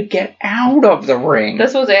 He could get out of the ring.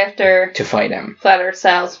 This was after to fight him. Flat Earth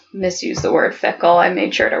Styles misused the word fickle. I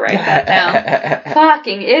made sure to write that down.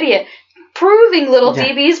 Fucking idiot. Proving little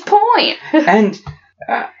DB's point. And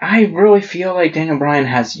I really feel like Daniel Bryan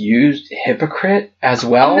has used hypocrite as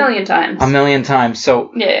well. A million times.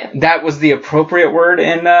 So that was the appropriate word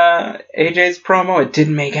in AJ's promo. It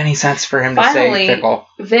didn't make any sense for him to say fickle.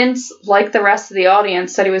 Vince, like the rest of the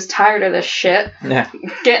audience, said he was tired of this shit. Yeah.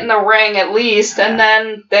 Get in the ring at least. And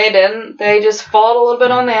then they didn't. They just fought a little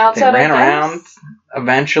bit on the outside. They ran around.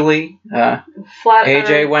 Eventually,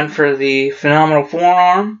 AJ went for the phenomenal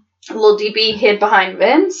forearm. Little DB hid behind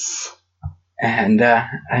Vince. And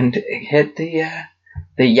hit the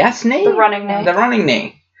yes knee? The running knee. The running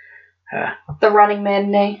knee. The running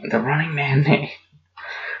man knee. The running man knee.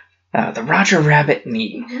 The Roger Rabbit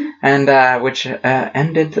knee. Mm-hmm. And which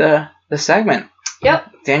ended the segment.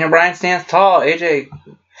 Yep. Daniel Bryan stands tall. AJ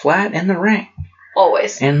flat in the ring.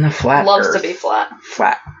 Always. In the flat Loves earth. to be flat.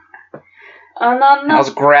 Flat.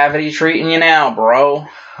 How's gravity treating you now, bro?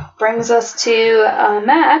 Brings us to a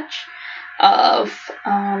match of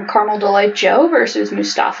Carmel Delight Joe versus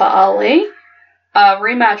Mustafa Ali. A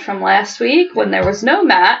rematch from last week when there was no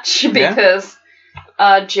match because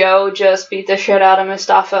Joe just beat the shit out of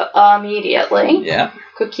Mustafa immediately. Yeah.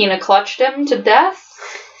 Coquina clutched him to death.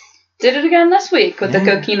 Did it again this week with the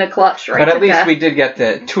Coquina clutch right to death. But at least we did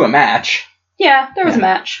get to a match. Yeah, there was a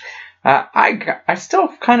match. I still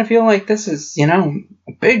kind of feel like this is,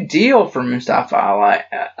 a big deal for Mustafa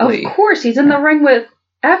Ali. Of course, he's in the ring with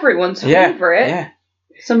everyone's favorite. Yeah.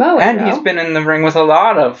 Samoa Joe. And he's been in the ring with a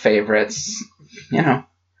lot of favorites,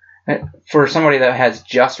 for somebody that has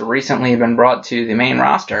just recently been brought to the main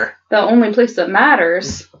roster. The only place that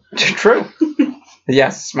matters. True.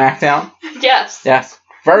 Yes, SmackDown. Yes.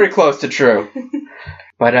 Very close to true.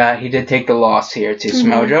 But he did take the loss here to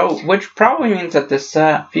Samoa Joe, which probably means that this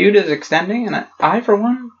feud is extending, and I, for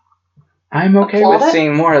one, I'm okay with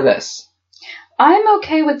seeing more of this. I'm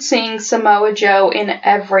okay with seeing Samoa Joe in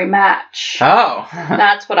every match. Oh.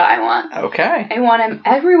 That's what I want. Okay. I want him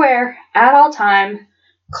everywhere, at all time,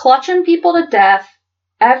 clutching people to death,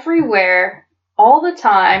 everywhere, all the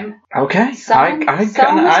time. Okay. I'm good with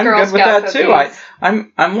that, too.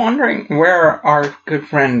 I'm wondering where our good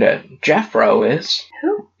friend Jeff Rowe is.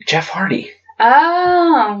 Who? Jeff Hardy.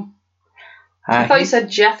 Oh. I thought you said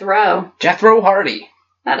Jethro. Jethro Hardy.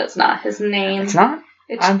 That is not his name. It's not?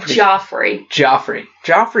 It's Joffrey.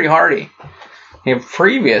 Joffrey Hardy. He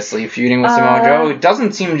previously feuding with Samoa Joe. It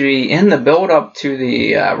doesn't seem to be in the build-up to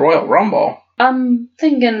the Royal Rumble. I'm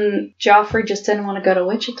thinking Joffrey just didn't want to go to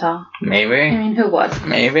Wichita. Maybe. I mean, who would?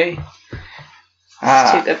 Maybe.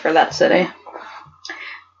 It's too good for that city.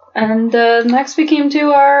 And next we came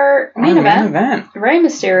to our main event. Rey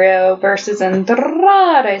Mysterio versus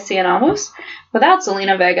Andrade Cien without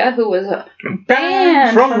Zelina Vega, who was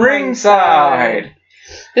banned from ringside.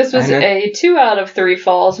 This was a 2 out of 3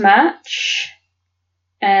 falls match.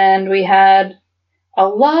 And we had a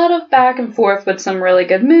lot of back and forth with some really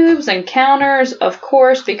good moves and counters, of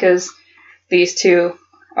course, because these two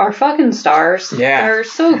are fucking stars. Yeah. They're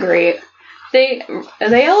so great. They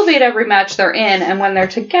elevate every match they're in, and when they're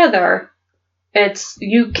together,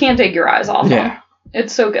 you can't take your eyes off them.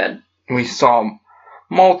 It's so good. We saw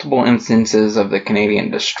multiple instances of the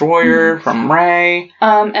Canadian Destroyer from Rey.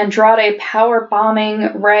 Andrade power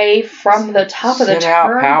bombing Rey from the top of the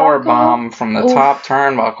turnbuckle. Power bomb from the top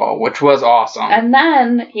turnbuckle, which was awesome. And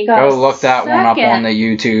then he got look that one up on the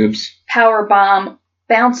YouTubes. Power bomb,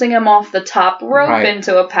 bouncing him off the top rope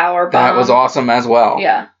into a power bomb. That was awesome as well.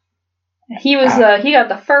 Yeah. He was he got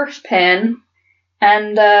the first pin,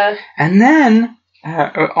 and then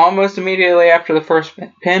almost immediately after the first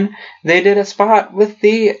pin, they did a spot with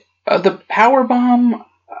the powerbomb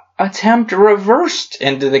attempt reversed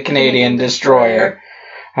into the Canadian Destroyer.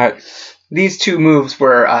 these two moves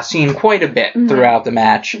were seen quite a bit throughout the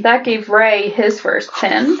match. That gave Ray his first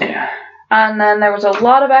pin. Yeah. And then there was a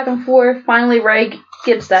lot of back and forth. Finally, Ray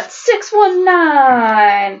gets that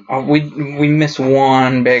 619. We missed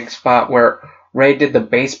one big spot where Ray did the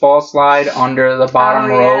baseball slide under the bottom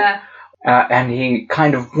rope. Yeah. And he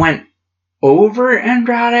kind of went over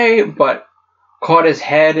Andrade, but caught his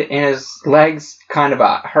head in his legs, kind of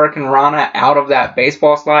a Hurricane Rana out of that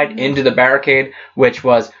baseball slide into the barricade, which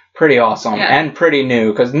was pretty awesome and pretty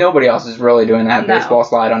new, because nobody else is really doing that baseball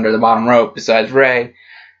slide under the bottom rope besides Ray.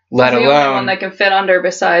 Let alone the only one that can fit under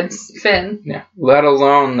besides Finn. Yeah. Let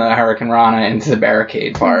alone the Hurricane Rana into the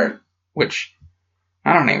barricade part, which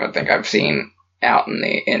I don't even think I've seen out in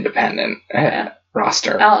the independent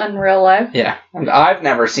roster. Out in real life. Yeah. I've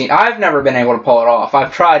never been able to pull it off.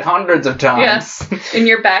 I've tried hundreds of times. Yes. In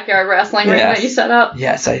your backyard wrestling ring that you set up.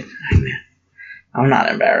 Yes, I'm not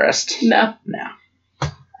embarrassed. No. No.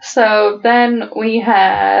 So then we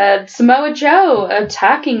had Samoa Joe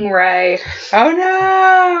attacking Ray. Oh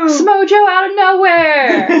no! Samoa Joe out of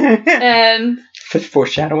nowhere! And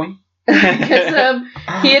foreshadowing. Because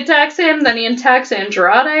he attacks him, then he attacks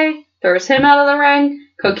Andrade, throws him out of the ring.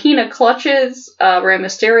 Coquina clutches Rey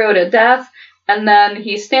Mysterio to death, and then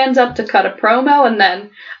he stands up to cut a promo, and then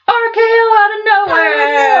RKO out of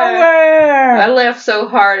nowhere! I laughed so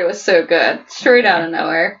hard, it was so good. Straight out of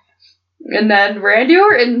nowhere. And then Randy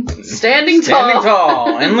Orton standing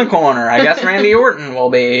tall in the corner. I guess Randy Orton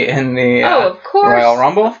will be in the of course. Royal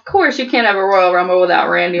Rumble. Of course, you can't have a Royal Rumble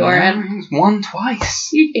without Randy Orton. He's won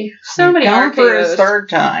twice. So many RKOs. For his third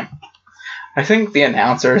time. I think the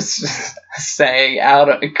announcers saying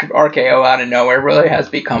RKO out of nowhere really has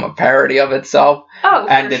become a parody of itself. Oh,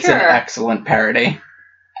 and it's an excellent parody.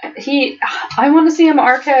 I want to see him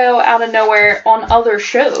RKO out of nowhere on other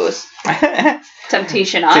shows.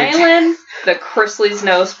 Temptation Island, the Chrisley's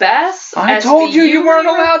Knows Best. I told you weren't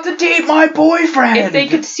allowed to date my boyfriend. If they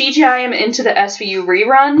could CGI him into the SVU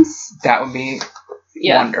reruns, that would be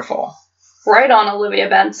wonderful. Right on Olivia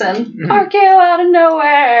Benson. RKO out of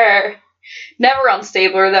nowhere. Never on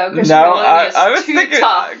Stabler though. I was thinking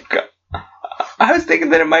tough. I was thinking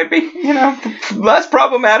that it might be, less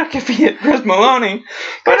problematic if he hit Chris Maloney.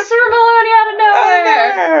 Christopher Maloney out of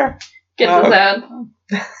nowhere. Gets his head.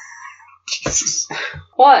 Jesus.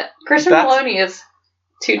 What? Christopher Maloney is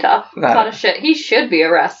too tough. Lot of shit. He should be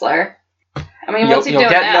a wrestler. I mean, what's he doing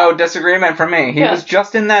now? You'll get no disagreement from me. He was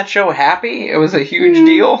just in that show happy. It was a huge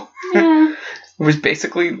deal. Yeah. It was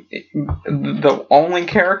basically the only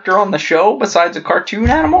character on the show besides a cartoon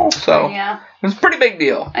animal. So it was a pretty big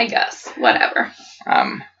deal. I guess. Whatever.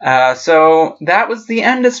 So that was the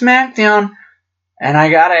end of SmackDown. And I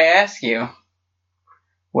gotta ask you,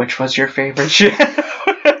 which was your favorite show?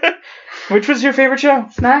 Which was your favorite show?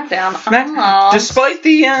 SmackDown. Despite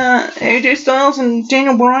the AJ Styles and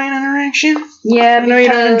Daniel Bryan interaction? Yeah, I know you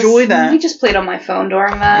don't enjoy that. He just played on my phone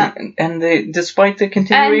during that. And despite the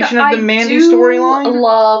continuation of the Mandy storyline? I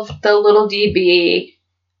love the little DB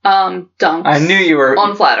dunks. I knew you were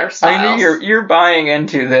on Flatter Styles. I knew you're buying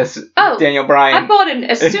into this Daniel Bryan. I bought it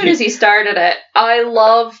as soon as he started it. I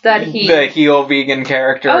love that the heel vegan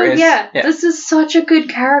character. This is such a good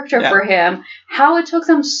character for him. How it took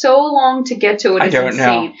them so long to get to it is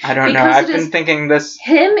insane. I don't know. I've been thinking this.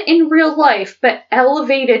 Him in real life, but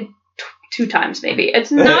elevated 2 times maybe.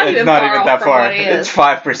 It's not even that far. It's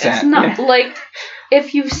 5%. It's not like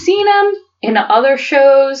if you've seen him in other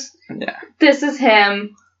shows. This is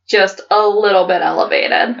him. Just a little bit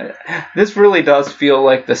elevated. This really does feel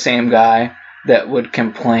like the same guy that would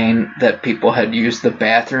complain that people had used the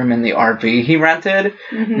bathroom in the RV he rented.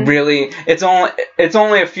 Mm-hmm. Really, it's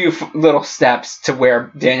only a few little steps to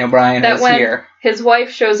where Daniel Bryan is here. His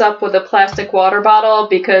wife shows up with a plastic water bottle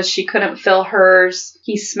because she couldn't fill hers.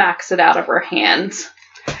 He smacks it out of her hands.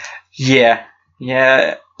 Yeah.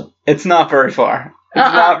 It's not very far.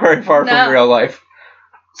 It's not very far from real life.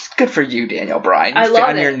 It's good for you, Daniel Bryan. I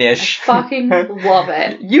love it. Your niche. I fucking love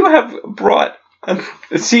it. You have brought a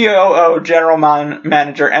COO, general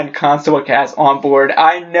manager, and Constable Cass on board.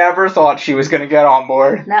 I never thought she was going to get on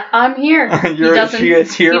board. Now, I'm here. She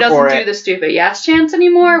is here for it. He doesn't do the stupid yes chance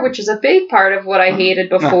anymore, which is a big part of what I hated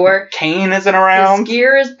before. Kane isn't around. His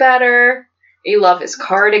gear is better. I love his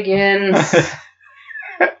cardigans.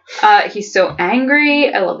 He's so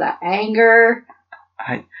angry. I love that anger.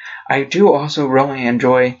 I do also really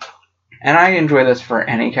enjoy, and I enjoy this for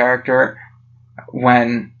any character,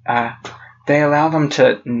 when they allow them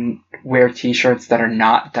to wear t-shirts that are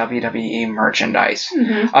not WWE merchandise.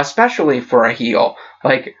 Mm-hmm. Especially for a heel.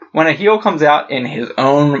 Like, when a heel comes out in his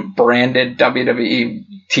own branded WWE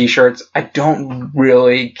t-shirts, I don't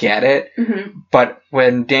really get it. Mm-hmm. But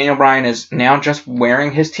when Daniel Bryan is now just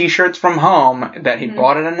wearing his t-shirts from home that he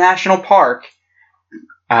bought at a national park,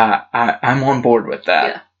 I'm on board with that.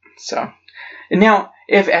 Yeah. So, now,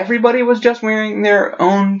 if everybody was just wearing their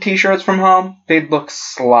own t-shirts from home, they'd look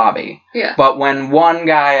slobby. Yeah. But when one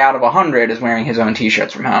guy out of 100 is wearing his own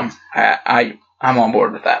t-shirts from home, I'm on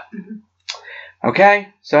board with that. Mm-hmm. Okay,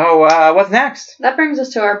 so what's next? That brings us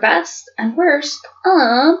to our best and worst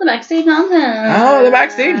of the backstage nonsense. Oh, the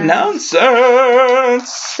backstage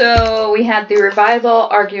nonsense! So we had the Revival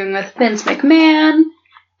arguing with Vince McMahon.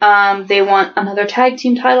 They want another tag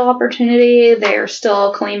team title opportunity. They are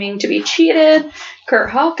still claiming to be cheated. Kurt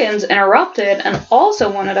Hawkins interrupted and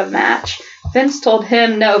also wanted a match. Vince told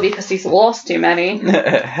him no because he's lost too many.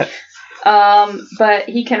 But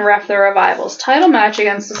he can ref the Revival's title match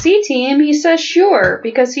against the C Team. He says sure,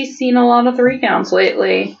 because he's seen a lot of 3 counts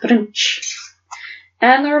lately.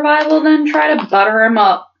 And the Revival then try to butter him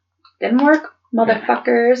up. Didn't work,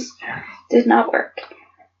 motherfuckers. Did not work.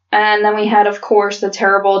 And then we had, of course, the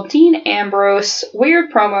terrible Dean Ambrose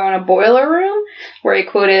weird promo in a boiler room, where he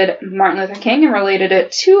quoted Martin Luther King and related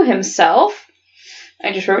it to himself.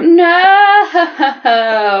 I just wrote,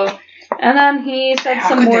 no! And then he said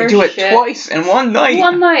some more shit. How could they do it twice in one night?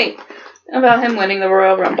 One night. About him winning the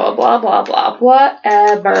Royal Rumble, blah, blah, blah.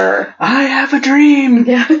 Whatever. I have a dream.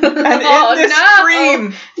 Yeah. And in this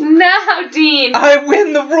dream, no, Dean. I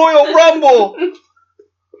win the Royal Rumble.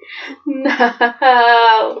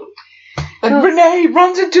 No. And Renee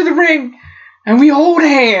runs into the ring, and we hold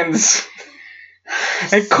hands.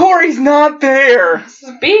 And Corey's not there.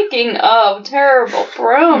 Speaking of terrible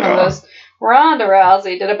promos, Ronda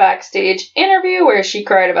Rousey did a backstage interview where she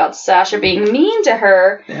cried about Sasha being mean to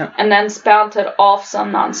her, and then spouted off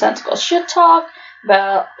some nonsensical shit talk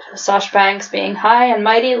about Sasha Banks being high and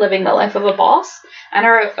mighty, living the life of a boss. And I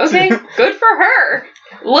wrote, okay, good for her.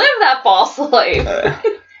 Live that boss life.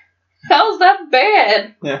 How's that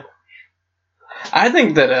bad? Yeah. I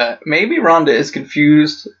think that maybe Ronda is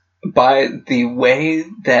confused by the way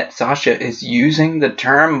that Sasha is using the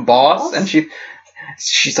term boss? And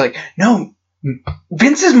she's like, no,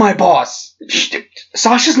 Vince is my boss.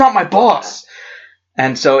 Sasha's not my boss.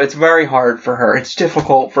 And so it's very hard for her. It's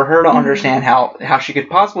difficult for her to understand how she could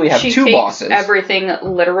possibly have two bosses. She takes everything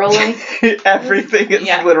literally. Everything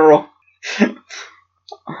is literal.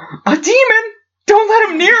 A demon? Don't let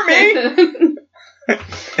him near me!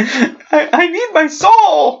 I need my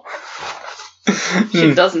soul!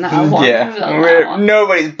 She doesn't have one. Yeah,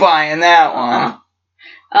 nobody's buying that one.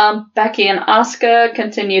 Becky and Asuka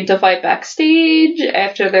continued to fight backstage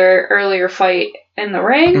after their earlier fight in the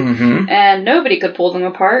ring, and nobody could pull them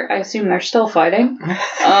apart. I assume they're still fighting.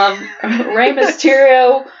 Rey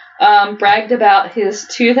Mysterio bragged about his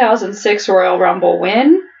 2006 Royal Rumble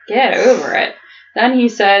win. Get over it. Then he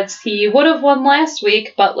said he would have won last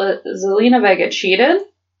week, but Zelina Vega cheated.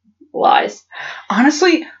 Lies.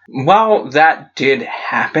 Honestly, while that did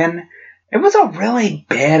happen, it was a really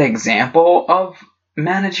bad example of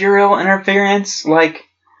managerial interference. Like,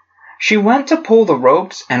 she went to pull the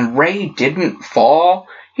ropes and Rey didn't fall.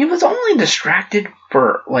 He was only distracted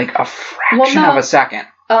for like a fraction of a second.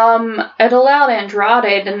 It allowed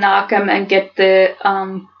Andrade to knock him and get the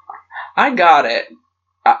I got it.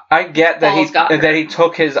 I get that he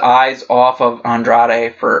took his eyes off of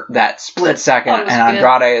Andrade for that split second, and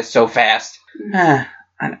Andrade is so fast. I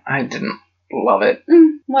didn't love it.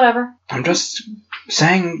 Whatever. I'm just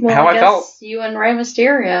saying how I felt. You and Rey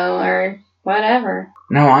Mysterio, or whatever.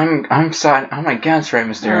 No, I'm against Rey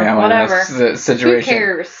Mysterio in this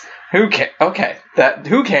situation. Who cares? Okay,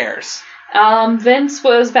 who cares? Vince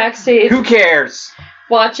was backstage. Who cares?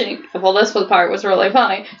 Watching. Well, this part was really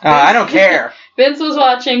funny. I don't care. Vince was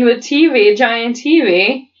watching the TV, giant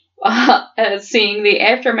TV, seeing the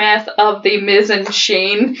aftermath of the Miz and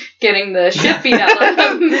Shane getting the shit beat out of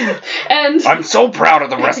him. And I'm so proud of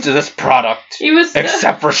the rest of this product. He was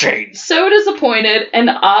except for Shane. So disappointed, and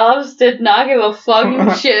Oz did not give a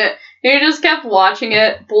fucking shit. He just kept watching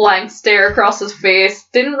it, blank stare across his face,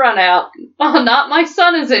 didn't run out. Oh, not my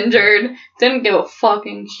son is injured. Didn't give a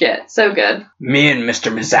fucking shit. So good. Me and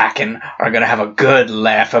Mr. Mizakin are gonna have a good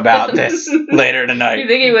laugh about this later tonight. You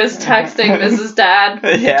think he was texting Mrs. Dad?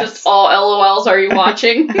 Yes. Just all LOLs, are you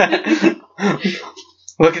watching?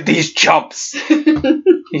 Look at these chumps.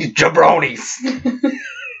 These jabronis.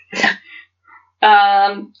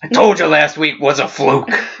 I told you last week was a fluke.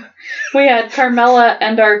 We had Carmella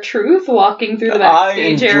and R-Truth walking through the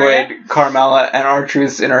backstage area. I enjoyed Carmella and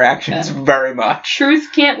R-Truth's interactions very much.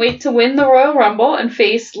 Truth can't wait to win the Royal Rumble and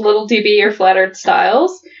face Little DB or Flattered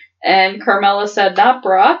Styles. And Carmella said, not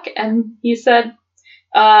Brock. And he said,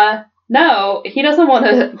 no, he doesn't want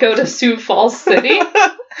to go to Sioux Falls City.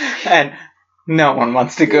 And no one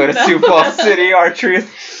wants to go to Sioux Falls City,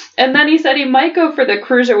 R-Truth. And then he said he might go for the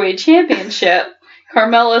Cruiserweight Championship.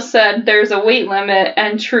 Carmella said there's a weight limit,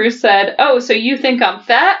 and Truth said, oh, so you think I'm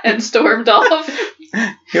fat? And stormed off.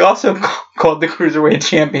 He also called the Cruiserweight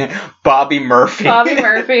champion Bobby Murphy. Bobby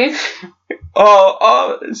Murphy.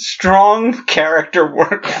 Strong character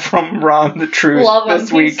work from Ron the Truth Love him. this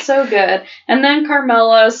week. He's so good. And then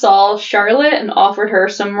Carmella saw Charlotte and offered her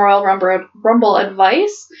some Royal Rumble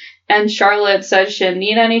advice. And Charlotte said she didn't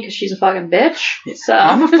need any because she's a fucking bitch. So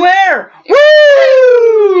I'm a Flair!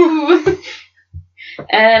 Woo!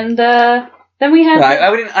 And then we had...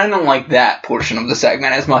 I didn't like that portion of the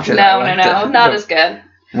segment as much as not as good.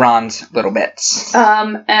 Ron's little bits.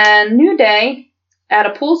 And New Day at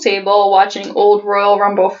a pool table watching old Royal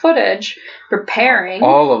Rumble footage, preparing...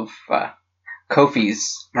 All of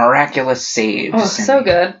Kofi's miraculous saves. Oh, so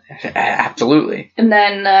good. Absolutely. And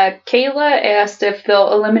then Kayla asked if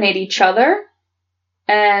they'll eliminate each other.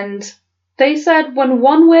 And they said when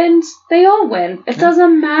one wins, they all win. It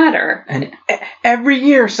doesn't matter. And every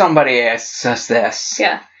year somebody asks us this.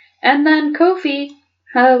 Yeah. And then Kofi,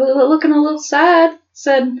 looking a little sad,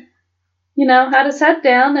 said, had his head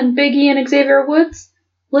down, and Big E and Xavier Woods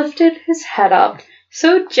lifted his head up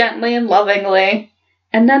so gently and lovingly.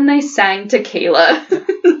 And then they sang to Kayla.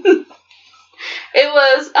 It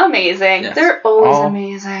was amazing. Yes. They're always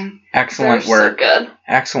amazing. Excellent work. So good.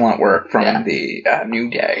 Excellent work from the New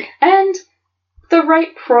Day. And the right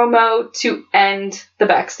promo to end the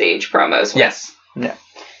backstage promos with. Yes. Yeah.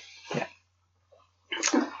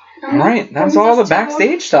 All right. That was all the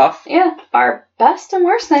backstage stuff. Yeah. Our best and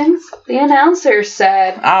worst things. The announcer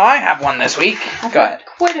said. Oh, I have one this week. Go ahead.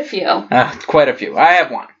 Quite a few. Quite a few. I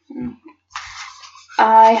have one.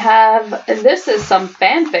 This is some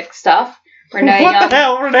fanfic stuff. Renee Young. What the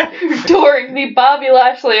hell, Renee? During the Bobby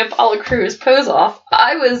Lashley Apollo Crews pose-off,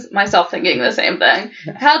 I was myself thinking the same thing.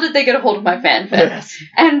 How did they get a hold of my fanfic? Yes.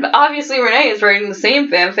 And obviously Renee is writing the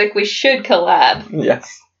same fanfic. We should collab.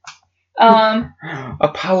 Yes.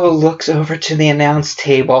 Apollo looks over to the announce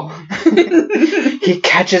table. He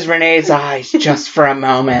catches Renee's eyes just for a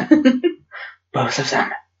moment. Both of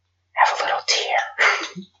them have a little tear.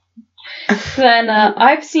 Then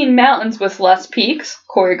I've seen mountains with less peaks,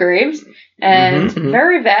 Corey Graves, and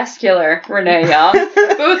very vascular, Renee Young.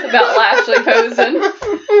 Both about Lashley posing.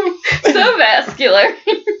 So vascular.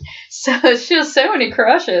 So she has so many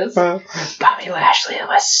crushes. Bobby Lashley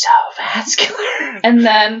was so vascular. And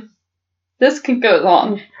then this can go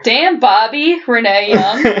long. Damn Bobby, Renee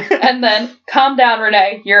Young. And then calm down,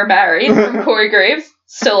 Renee, you're married, from Corey Graves.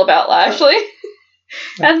 Still about Lashley.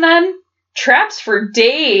 And then traps for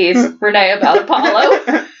days, Renee about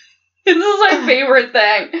Apollo. This is my favorite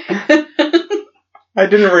thing. I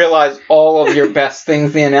didn't realize all of your best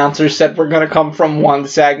things the announcers said were going to come from one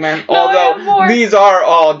segment. No, although these are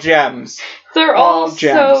all gems. They're all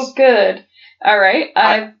gems. So good. All right.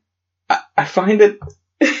 I find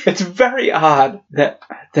it's very odd that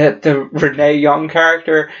the Renee Young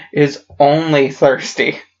character is only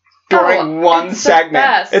thirsty during one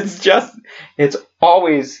segment. It's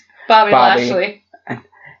always Bobby Lashley.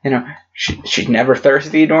 And, she's never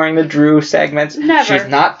thirsty during the Drew segments. Never. She's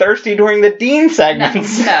not thirsty during the Dean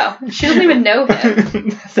segments. No. She doesn't even know him.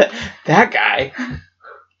 that guy.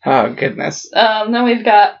 Oh, goodness. Then we've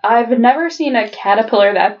got, I've never seen a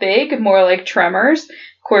caterpillar that big, more like Tremors,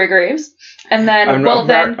 Corey Graves. And then,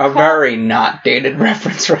 a very not dated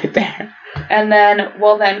reference right there. And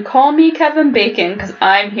then, call me Kevin Bacon, because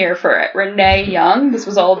I'm here for it. Renee Young. This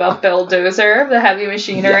was all about Bill Dozer, the heavy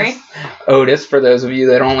machinery. Yes. Otis, for those of you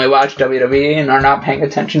that only watch WWE and are not paying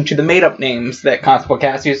attention to the made-up names that Constable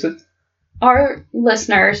Cass uses. Our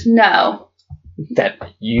listeners know that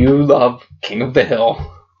you love King of the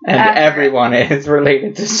Hill. And everyone is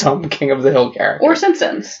related to some King of the Hill character. Or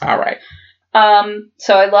Simpsons. All right.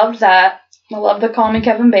 So I loved that. I love the Call Me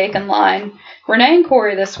Kevin Bacon line. Renee and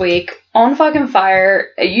Corey this week, on fucking fire.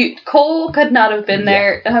 Cole could not have been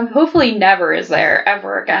there. Hopefully never is there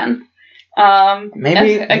ever again.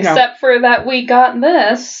 Maybe, except for that we got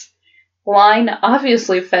this line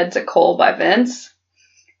obviously fed to Cole by Vince.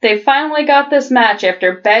 They finally got this match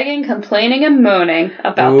after begging, complaining, and moaning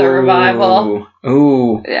about the revival.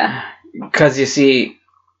 Ooh. Yeah. Because you see,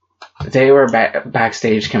 they were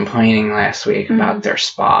backstage complaining last week about their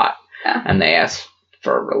spot. Yeah. And they asked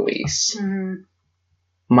for a release. Mm.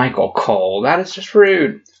 Michael Cole, that is just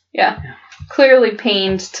rude. Yeah. Clearly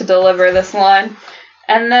pained to deliver this line.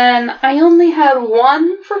 And then I only had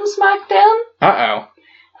one from SmackDown. Uh-oh.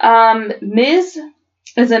 Miz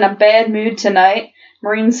is in a bad mood tonight.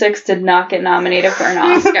 Marine 6 did not get nominated for an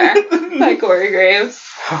Oscar by Corey Graves.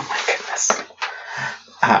 Oh my goodness.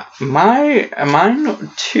 Mine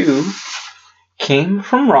too came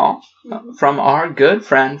from Raw, from our good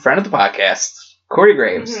friend of the podcast, Corey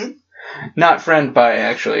Graves. Mm-hmm. Not friend by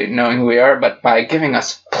actually knowing who we are, but by giving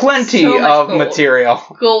us plenty of gold. Material.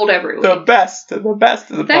 Gold every week. The best of the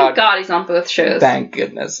podcast. Thank God he's on both shows. Thank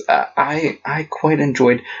goodness. I quite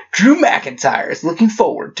enjoyed Drew McIntyre is looking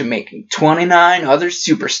forward to making 29 other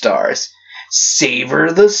superstars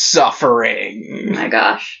savor the suffering. Oh my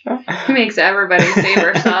gosh. He makes everybody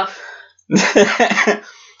savor stuff.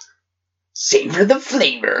 Savor the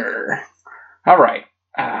flavor. All right.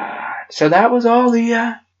 So that was all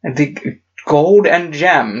the gold and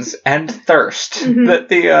gems and thirst that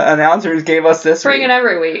the announcers gave us this week. Bring it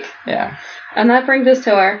every week. Yeah. And that brings us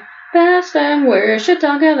to our best and worst shit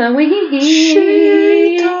talk of the week.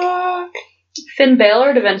 Shit talk. Finn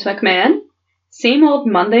Balor to Vince McMahon. Same old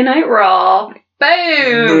Monday Night Raw.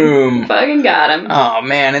 Boom. Fucking got him. Oh,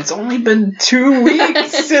 man. It's only been 2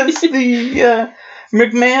 weeks since the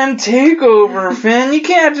McMahon takeover, Finn. You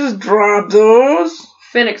can't just drop those.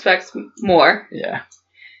 Finn expects more. Yeah.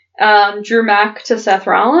 Drew Mac to Seth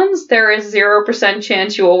Rollins. There is 0%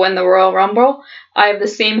 chance you will win the Royal Rumble. I have the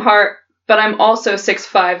same heart, but I'm also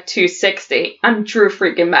 6'5", 260. I'm Drew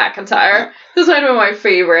freaking McIntyre. This might be my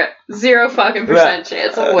favorite. 0 fucking %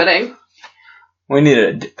 chance of winning. We need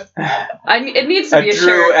it needs to be a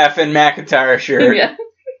Drew shirt. effing McIntyre shirt. Yeah.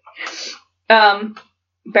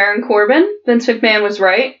 Baron Corbin. Vince McMahon was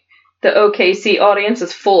right. The OKC audience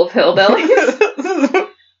is full of hillbillies.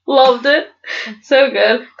 Loved it. So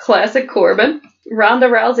good. Classic Corbin. Ronda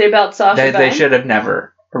Rousey about Sasha Banks. They should have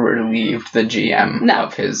never relieved the GM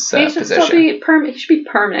of his position. He should be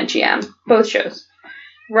permanent GM. Both shows.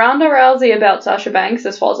 Ronda Rousey about Sasha Banks.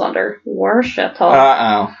 This falls under worst shit talk.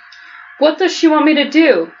 Uh-oh. What does she want me to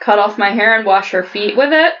do? Cut off my hair and wash her feet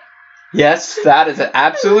with it? Yes, that is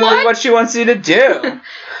absolutely what she wants you to do.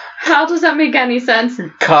 How does that make any sense?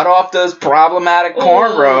 Cut off those problematic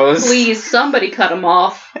cornrows. Please, somebody cut them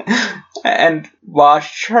off. And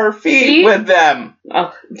wash her feet with them.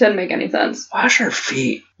 Oh, it didn't make any sense. Wash her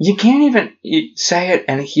feet. You can't even say it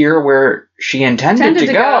and hear where she intended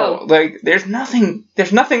to go. Like, there's nothing there.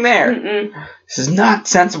 Mm-mm. This is not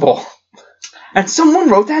sensible. And someone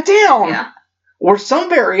wrote that down. Yeah. Or some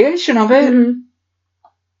variation of it. Mm-hmm.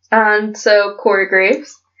 And so, Corey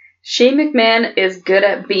Graves. Shane McMahon is good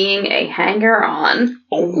at being a hanger-on.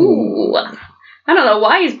 Ooh. I don't know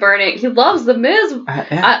why he's burning. He loves The Miz.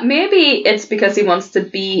 Yeah. Maybe it's because he wants to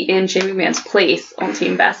be in Shane McMahon's place on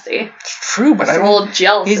Team Bestie. It's true, but a little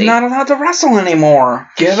jealousy. He's not allowed to wrestle anymore.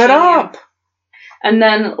 Give it up. And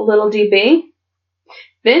then Little DB.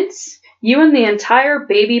 Vince, you and the entire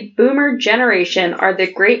baby boomer generation are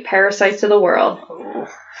the great parasites of the world. Oh.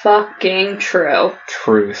 Fucking true.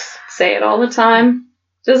 Truth. Say it all the time.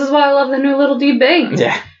 This is why I love the new Little DB.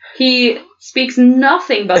 Yeah. He speaks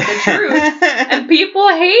nothing but the truth, and people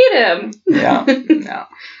hate him. Yeah, no.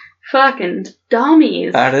 Fucking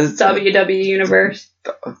dummies. That is WWE Universe.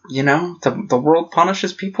 You know, the world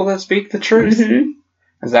punishes people that speak the truth. Mm-hmm.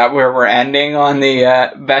 Is that where we're ending on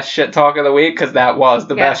the best shit talk of the week? Because that was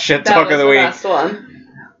the best shit talk of the week. Best one.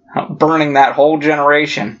 Burning that whole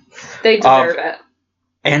generation. They deserve it.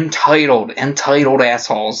 Entitled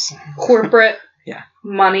assholes. Corporate. Yeah.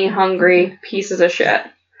 Money hungry pieces of shit.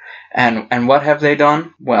 And what have they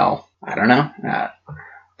done? Well, I don't know.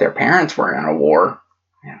 Their parents were in a war.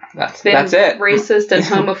 Yeah, that's it. Racist and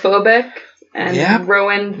homophobic and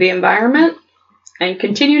ruined the environment and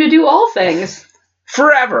continue to do all things.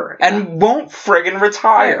 Forever. And won't friggin'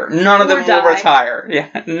 retire. None of them will retire.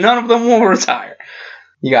 Yeah, none of them will retire.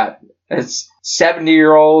 You got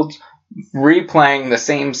 70-year-olds replaying the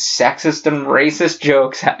same sexist and racist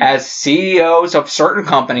jokes as CEOs of certain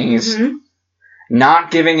companies,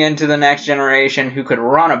 not giving in to the next generation who could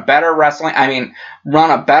run a better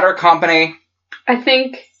company. I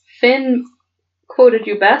think Finn quoted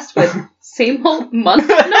you best with same old Monday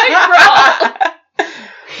Night Raw.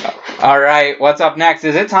 All right, what's up next?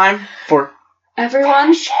 Is it time for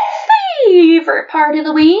everyone's favorite part of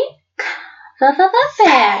the week? The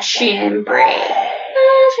fashion break.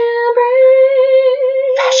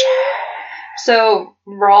 So,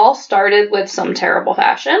 Raw started with some terrible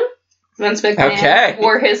fashion. Vince McMahon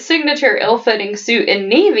wore his signature ill-fitting suit in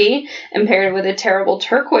navy and paired with a terrible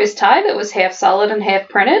turquoise tie that was half solid and half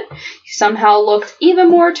printed. He somehow looked even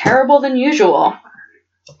more terrible than usual.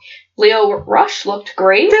 Lio Rush looked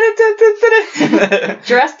great.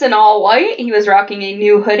 Dressed in all white, he was rocking a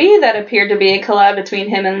new hoodie that appeared to be a collab between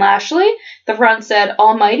him and Lashley. The front said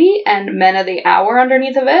Almighty and Men of the Hour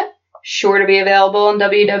underneath of it. Sure to be available in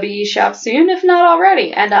WWE shop soon, if not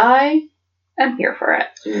already. And I am here for it.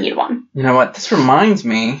 You need one. You know what? This reminds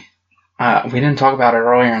me, we didn't talk about it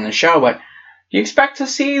earlier in the show, but you expect to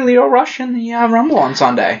see Lio Rush in the Rumble on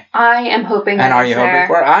Sunday. I am hoping And are you hoping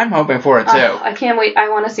for it? I'm hoping for it, too. I can't wait. I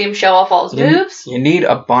want to see him show off all his moves. You need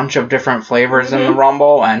a bunch of different flavors in the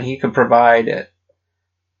Rumble, and he could provide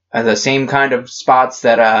the same kind of spots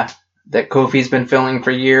that Kofi's been filling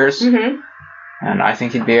for years. Mm-hmm. And I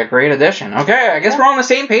think he'd be a great addition. Okay, I guess we're on the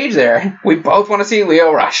same page there. We both want to see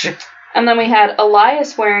Lio Rush. And then we had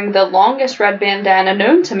Elias wearing the longest red bandana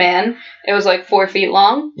known to man. It was like 4 feet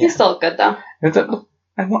long. Yeah. He still looked good, though.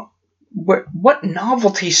 What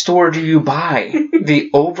novelty store do you buy the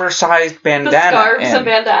oversized bandana? The scarves and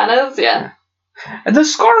bandanas, yeah. The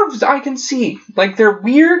scarves I can see. Like, they're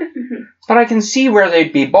weird, but I can see where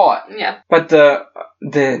they'd be bought. Yeah. But the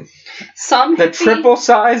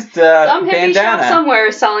triple-sized some bandana. Hippie shop somewhere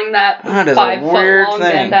is selling that 5-foot-long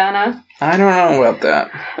bandana. I don't know about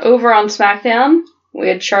that. Over on SmackDown, we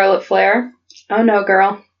had Charlotte Flair. Oh no,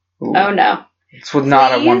 girl. Ooh. Oh no. This was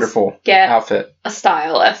not a wonderful outfit. A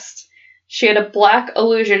stylist. She had a black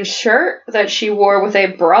illusion shirt that she wore with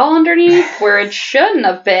a bra underneath where it shouldn't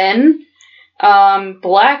have been.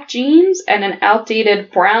 Black jeans and an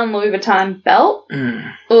outdated brown Louis Vuitton belt.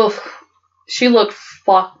 Oof. She looked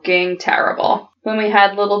fucking terrible. Then we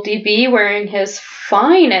had little DB wearing his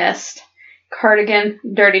finest cardigan,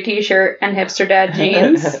 dirty t-shirt, and hipster dad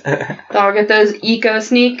jeans. Don't get those eco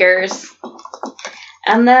sneakers.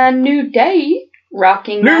 And then New Day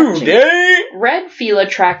rocking red Fila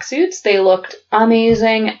tracksuits. They looked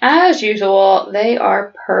amazing as usual. They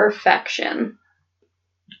are perfection.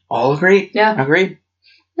 All agreed? Yeah. Agreed.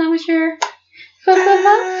 That was your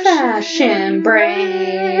fashion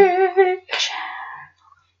break.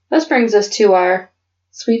 This brings us to our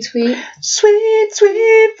sweet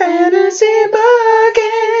fantasy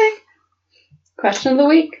booking question of the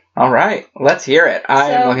week. All right, let's hear it. I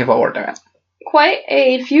am looking forward to it. Quite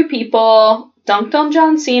a few people dunked on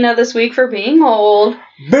John Cena this week for being old.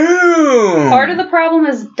 Boom! Part of the problem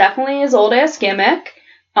is definitely his old-ass gimmick.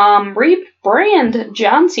 Rebrand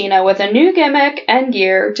John Cena with a new gimmick and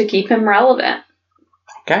gear to keep him relevant.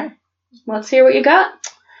 Okay. Let's hear what you got.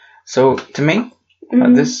 So, to me,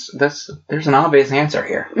 there's an obvious answer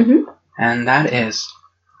here. And that is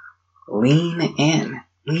lean in.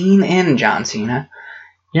 Lean in, John Cena.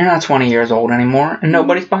 You're not 20 years old anymore, and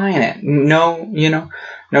nobody's buying it. No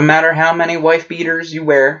matter how many wife beaters you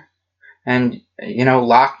wear, and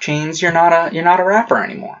lock chains, you're not a rapper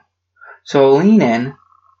anymore. So lean in,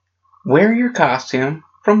 wear your costume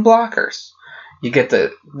from Blockers. You get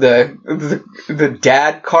the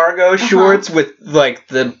dad cargo shorts with like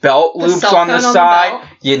the belt loops on the side.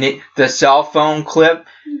 You need the cell phone clip.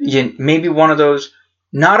 You maybe one of those.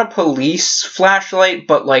 Not a police flashlight,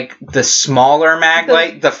 but like the smaller mag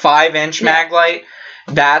light, the 5-inch mag light.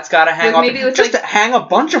 That's got to hang off. Just to hang a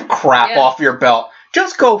bunch of crap off your belt.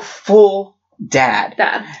 Just go full dad.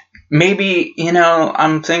 Maybe,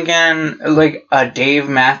 I'm thinking like a Dave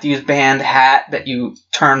Matthews Band hat that you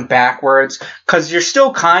turn backwards. Because you're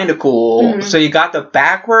still kind of cool. So you got the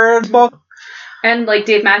backwards book. And, like,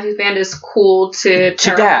 Dave Matthews Band is cool to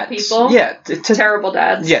terrible dads. People. Yeah. Terrible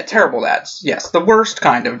dads. Yeah, terrible dads. Yes, the worst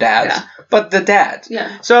kind of dads. Yeah. But the dads.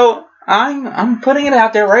 Yeah. So, I'm putting it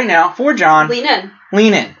out there right now for John. Lean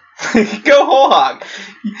in. Go whole hog.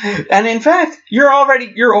 And in fact, you're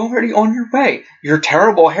already on your way. Your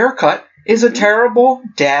terrible haircut is a terrible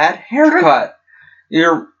dad haircut.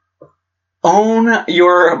 Own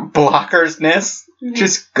your blockersness.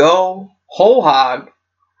 Just go whole hog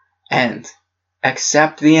and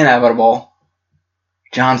accept the inevitable.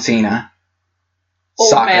 John Cena. Old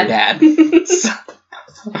soccer man. dad.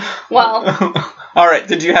 Well. Alright,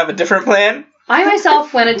 did you have a different plan? I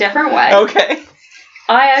myself went a different way. Okay.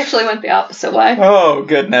 I actually went the opposite way. Oh,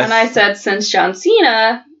 goodness. And I said since John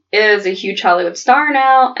Cena is a huge Hollywood star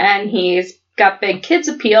now, and he's got big kids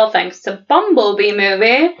appeal thanks to Bumblebee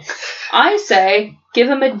movie, I say give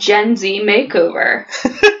him a Gen Z makeover.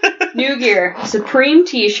 New gear, Supreme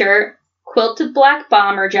t-shirt, quilted black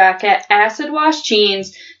bomber jacket, acid wash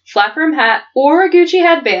jeans, flat brim hat, or a Gucci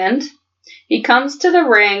headband. He comes to the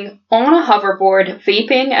ring on a hoverboard,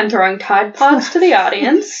 vaping and throwing Tide Pods to the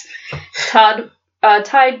audience.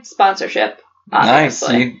 Tide sponsorship. Nice.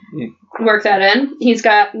 Obviously. You Work that in. He's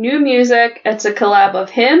got new music. It's a collab of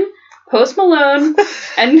him, Post Malone,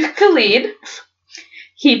 and Khalid.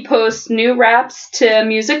 He posts new raps to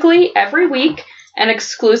Musical.ly every week and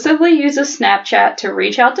exclusively uses Snapchat to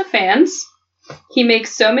reach out to fans. He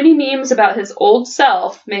makes so many memes about his old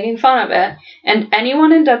self, making fun of it, and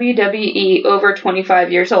anyone in WWE over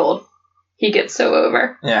 25 years old. He gets so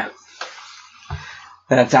over. Yeah.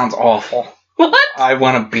 That sounds awful. What? I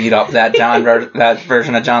want to beat up that that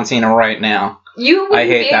version of John Cena right now. You wouldn't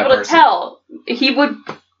be able to tell. You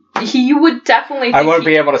would definitely think I wouldn't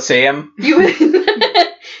be able to see him. You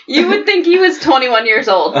would think he was 21 years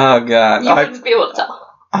old. Oh, God. You wouldn't be able to tell.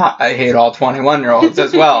 I hate all 21-year-olds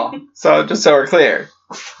as well. So, just so we're clear.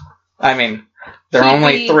 I mean, they're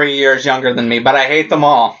only 3 years younger than me, but I hate them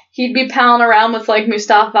all. He'd be palling around with, like,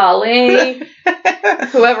 Mustafa Ali,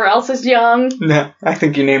 whoever else is young. No, I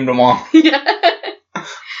think you named them all. Yeah.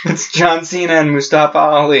 It's John Cena and Mustafa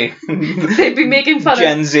Ali. They'd be making fun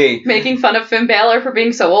Gen Z. Making fun of Finn Balor for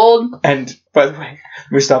being so old. And, by the way,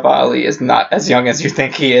 Mustafa Ali is not as young as you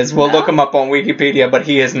think he is. We'll look him up on Wikipedia, but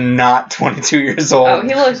he is not 22 years old. Oh,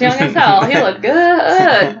 he looks young as hell. He looked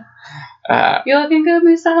good. You looking good,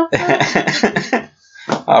 Mustafa?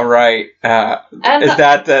 All right. Is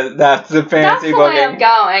that that's the fantasy that's the booking? way I'm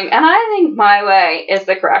going, and I think my way is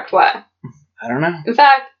the correct way. I don't know. In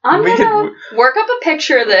fact, I'm going to work up a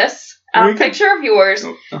picture of this, a picture of yours,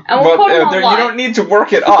 and we'll put it online. You don't need to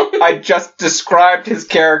work it up. I just described his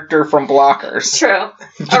character from Blockers. True.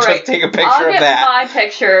 Just take a picture I'll of that. I'll get my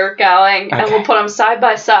picture going, and we'll put them side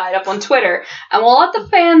by side up on Twitter, and we'll let the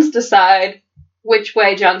fans decide which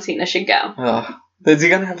way John Cena should go. Ugh. Is he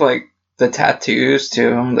going to have, like, the tattoos,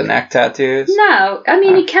 too? The neck tattoos? No. I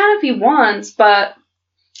mean, he can if he wants, but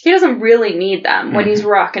he doesn't really need them when he's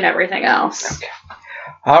rocking everything else. Okay.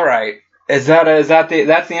 All right. That's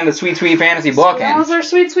the end of Sweet Sweet Fantasy Booking? That was our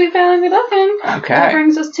Sweet Sweet Fantasy Booking. Okay. That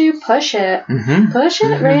brings us to Push It. Mm-hmm. Push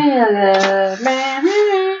It real good.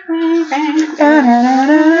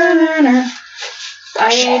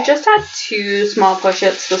 I just had 2 small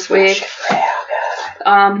push-its this week.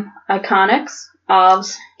 Iconics.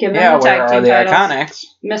 Ovs. Give them the tag team titles. Iconics?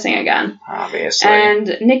 Missing again. Obviously.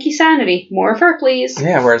 And Nikki Sanity. More of her, please.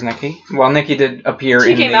 Yeah, where's Nikki? Well, Nikki did appear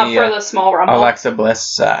She came out for the small rumble. Alexa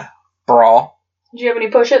Bliss brawl. Did you have any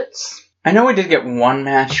push-its? I know we did get one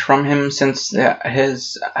match from him since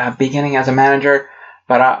his beginning as a manager,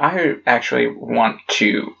 but I actually want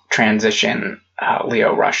to transition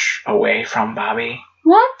Lio Rush away from Bobby.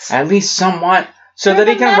 What? At least somewhat, so that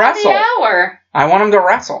he can wrestle. Hour. I want him to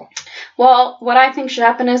wrestle. Well, what I think should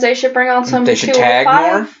happen is they should bring out some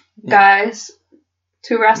 205 guys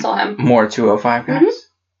to wrestle him. More 205 guys?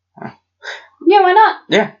 Mm-hmm. Yeah, why not?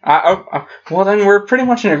 Yeah. Well, then we're pretty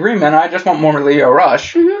much in agreement. I just want more Lio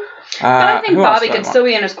Rush. Mm-hmm. But I think Bobby could still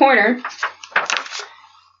be in his corner.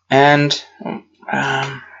 And,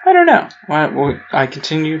 I don't know. I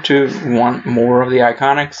continue to want more of the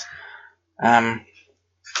Iconics.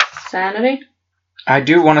 Sanity? I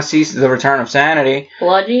do want to see the return of Sanity.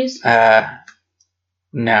 Bludgies?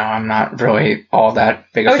 No, I'm not really all that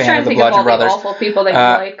big a fan of the Bludgeon Brothers. I was trying to think of all Brothers. the awful people they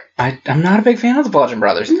like. I'm not a big fan of the Bludgeon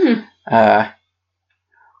Brothers. Mm.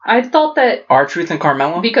 I thought that R-Truth and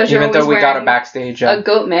Carmella, because you're even though we got a wearing backstage a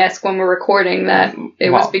goat mask when we're recording, that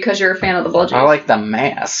it was because you're a fan of the Bludgeons. I like the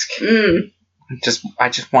mask. I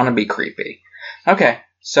just want to be creepy. Okay,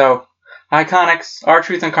 so Iconics,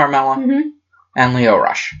 R-Truth and Carmella, and Lio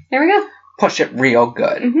Rush. There we go. Push it real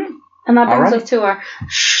good. And that brings us to our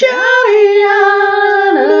Shout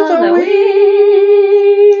Out of the Week.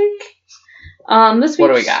 This What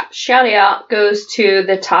do we week's got? shout out goes to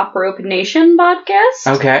the Top Rope Nation podcast.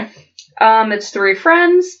 Okay. It's 3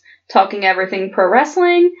 friends talking everything pro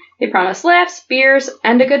wrestling. They promise laughs, beers,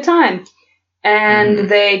 and a good time. And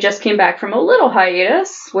they just came back from a little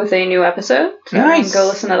hiatus with a new episode. So Nice. Go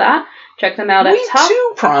listen to that. Check them out at We Top.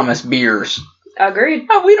 too promise beers. Agreed.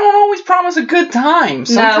 Oh, we don't always promise a good time.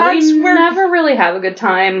 Sometimes no, we never really have a good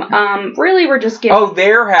time. Really, we're just giving... Oh,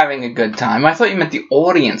 they're having a good time. I thought you meant the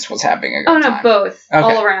audience was having a good time. Oh, no, both. Okay.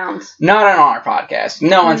 All around. Not on our podcast.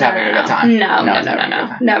 No one's having a good time. No.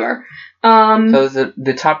 Never. So is it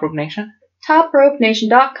the Top Rope Nation?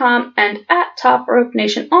 TopRopeNation.com and at Top Rope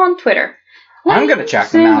Nation on Twitter. I'm going to check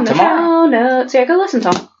them out tomorrow. Show notes. Yeah, go listen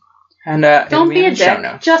to them. And Don't be a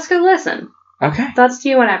dick. Just go listen. Okay. That's to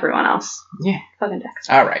you and everyone else. Yeah. Fucking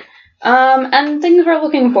dicks. All right. And things we're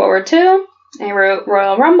looking forward to. A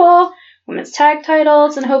Royal Rumble, women's tag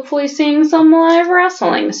titles, and hopefully seeing some live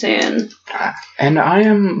wrestling soon. And I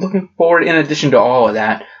am looking forward, in addition to all of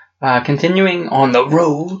that, continuing on the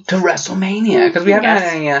road to WrestleMania. Because we haven't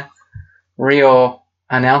had any real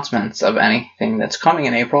announcements of anything that's coming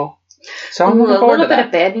in April. So I'm Ooh, looking a forward to little bit that.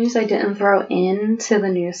 of bad news I didn't throw into the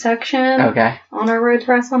news section. Okay. On our road to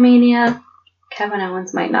WrestleMania, Kevin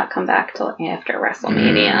Owens might not come back till after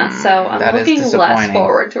WrestleMania. So I'm that is looking less disappointing.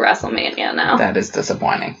 forward to WrestleMania now. That is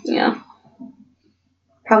disappointing. Yeah.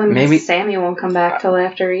 Probably Maybe- Sammy won't come back till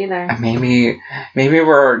after either. Maybe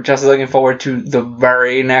we're just looking forward to the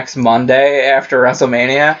very next Monday after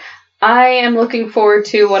WrestleMania. I am looking forward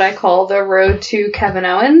to what I call the road to Kevin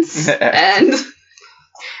Owens. And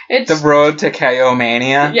it's... The road to KO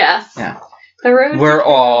Mania. Yes. Yeah. The road We're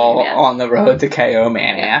all yes. on the road to KO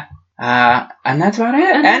Mania. And that's about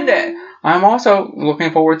it. And I'm also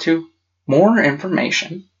looking forward to more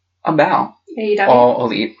information about AEW. All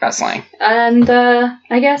Elite Wrestling. And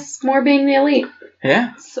I guess more being the Elite.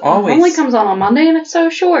 Yeah, So always. It only comes on Monday and it's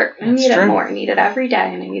so short. I That's need true. it more. I need it every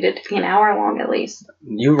day and I need it to be an hour long at least.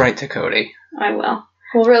 You write to Cody. I will.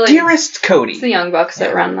 Well, really, Dearest Cody. it's the Young Bucks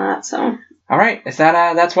that run that, so. All right, is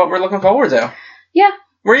that that's what we're looking forward to? Yeah.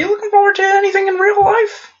 Were you looking forward to anything in real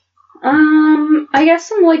life? I guess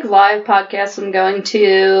some, like, live podcasts I'm going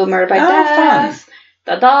to. Murder by Oh, Death.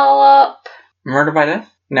 The Dollop. Murder by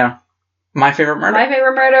Death? No. My Favorite Murder? My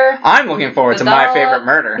Favorite Murder. I'm looking forward The to My Dollop. Favorite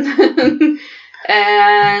Murder.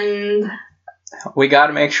 And We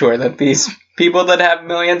gotta make sure that these people that have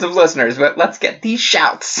millions of listeners, but let's get these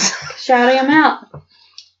shouts. shouting them out.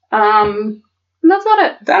 And that's about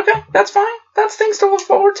it. Okay, that's fine. That's things to look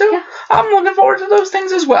forward to. Yeah. I'm looking forward to those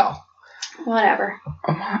things as well. Whatever.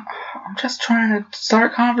 I'm just trying to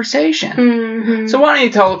start conversation. Mm-hmm. So why don't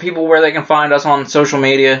you tell the people where they can find us on social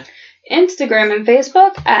media? Instagram and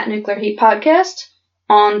Facebook at Nuclear Heat Podcast.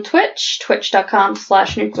 On Twitch,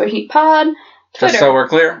 twitch.com/Nuclear Heat Pod. Twitter. Just so we're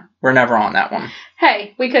clear, we're never on that one.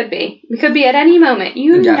 Hey, we could be. We could be at any moment.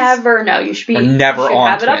 You Yes. never know. You should be. We're never you should on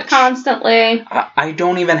have it up Twitch. constantly. I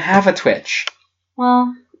don't even have a Twitch.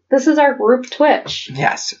 Well, this is our group Twitch.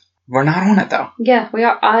 Yes. We're not on it, though. Yeah, we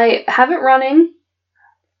are. I have it running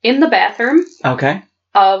in the bathroom Okay.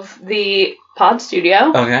 of the pod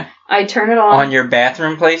studio. Okay. I turn it on On your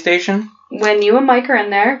bathroom PlayStation? when you and Mike are in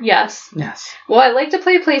there. Yes. Yes. Well, I like to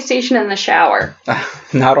play PlayStation in the shower.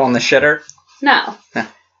 Not on the shitter? No. No.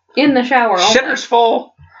 In the shower. only. Shitter's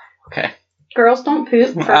full. Okay. Girls don't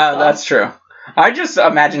poop. first of all. That's true. I just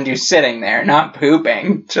imagined you sitting there, not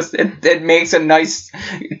pooping. Just it makes a nice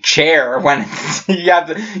chair when you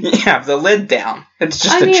have the lid down. It's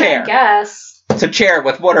just a chair. I guess. It's a chair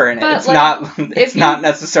with water in it. But, It's like, not. It's not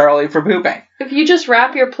necessarily for pooping. If you just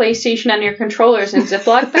wrap your PlayStation and your controllers in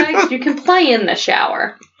Ziploc bags, you can play in the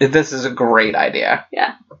shower. This is a great idea.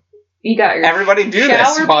 You got your Everybody do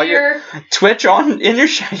shower this while you're beer, Twitch on in your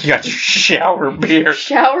shower. You got your shower beer.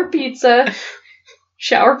 shower pizza,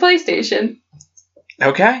 shower PlayStation.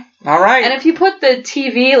 Okay. All right. And if you put the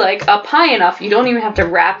TV like up high enough, you don't even have to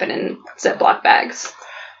wrap it in Ziploc bags.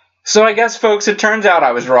 So I guess, folks, it turns out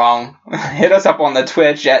I was wrong. Hit us up on the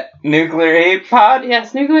Twitch at Nuclear Heat Pod.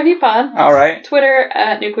 Yes, Nuclear Heat Pod. All right. Twitter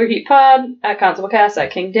at Nuclear Heat Pod, at ConstableCast,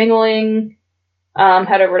 at King Dingling.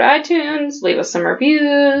 Head over to iTunes, leave us some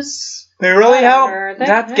reviews. They really Whatever. help. They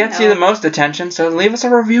That gets you help. the most attention, so leave us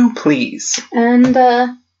a review, please. And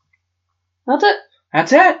that's it.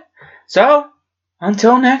 That's it. So,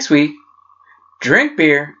 until next week, drink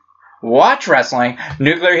beer, watch wrestling,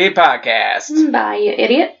 Nuclear Heat Podcast. Bye, you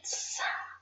idiots.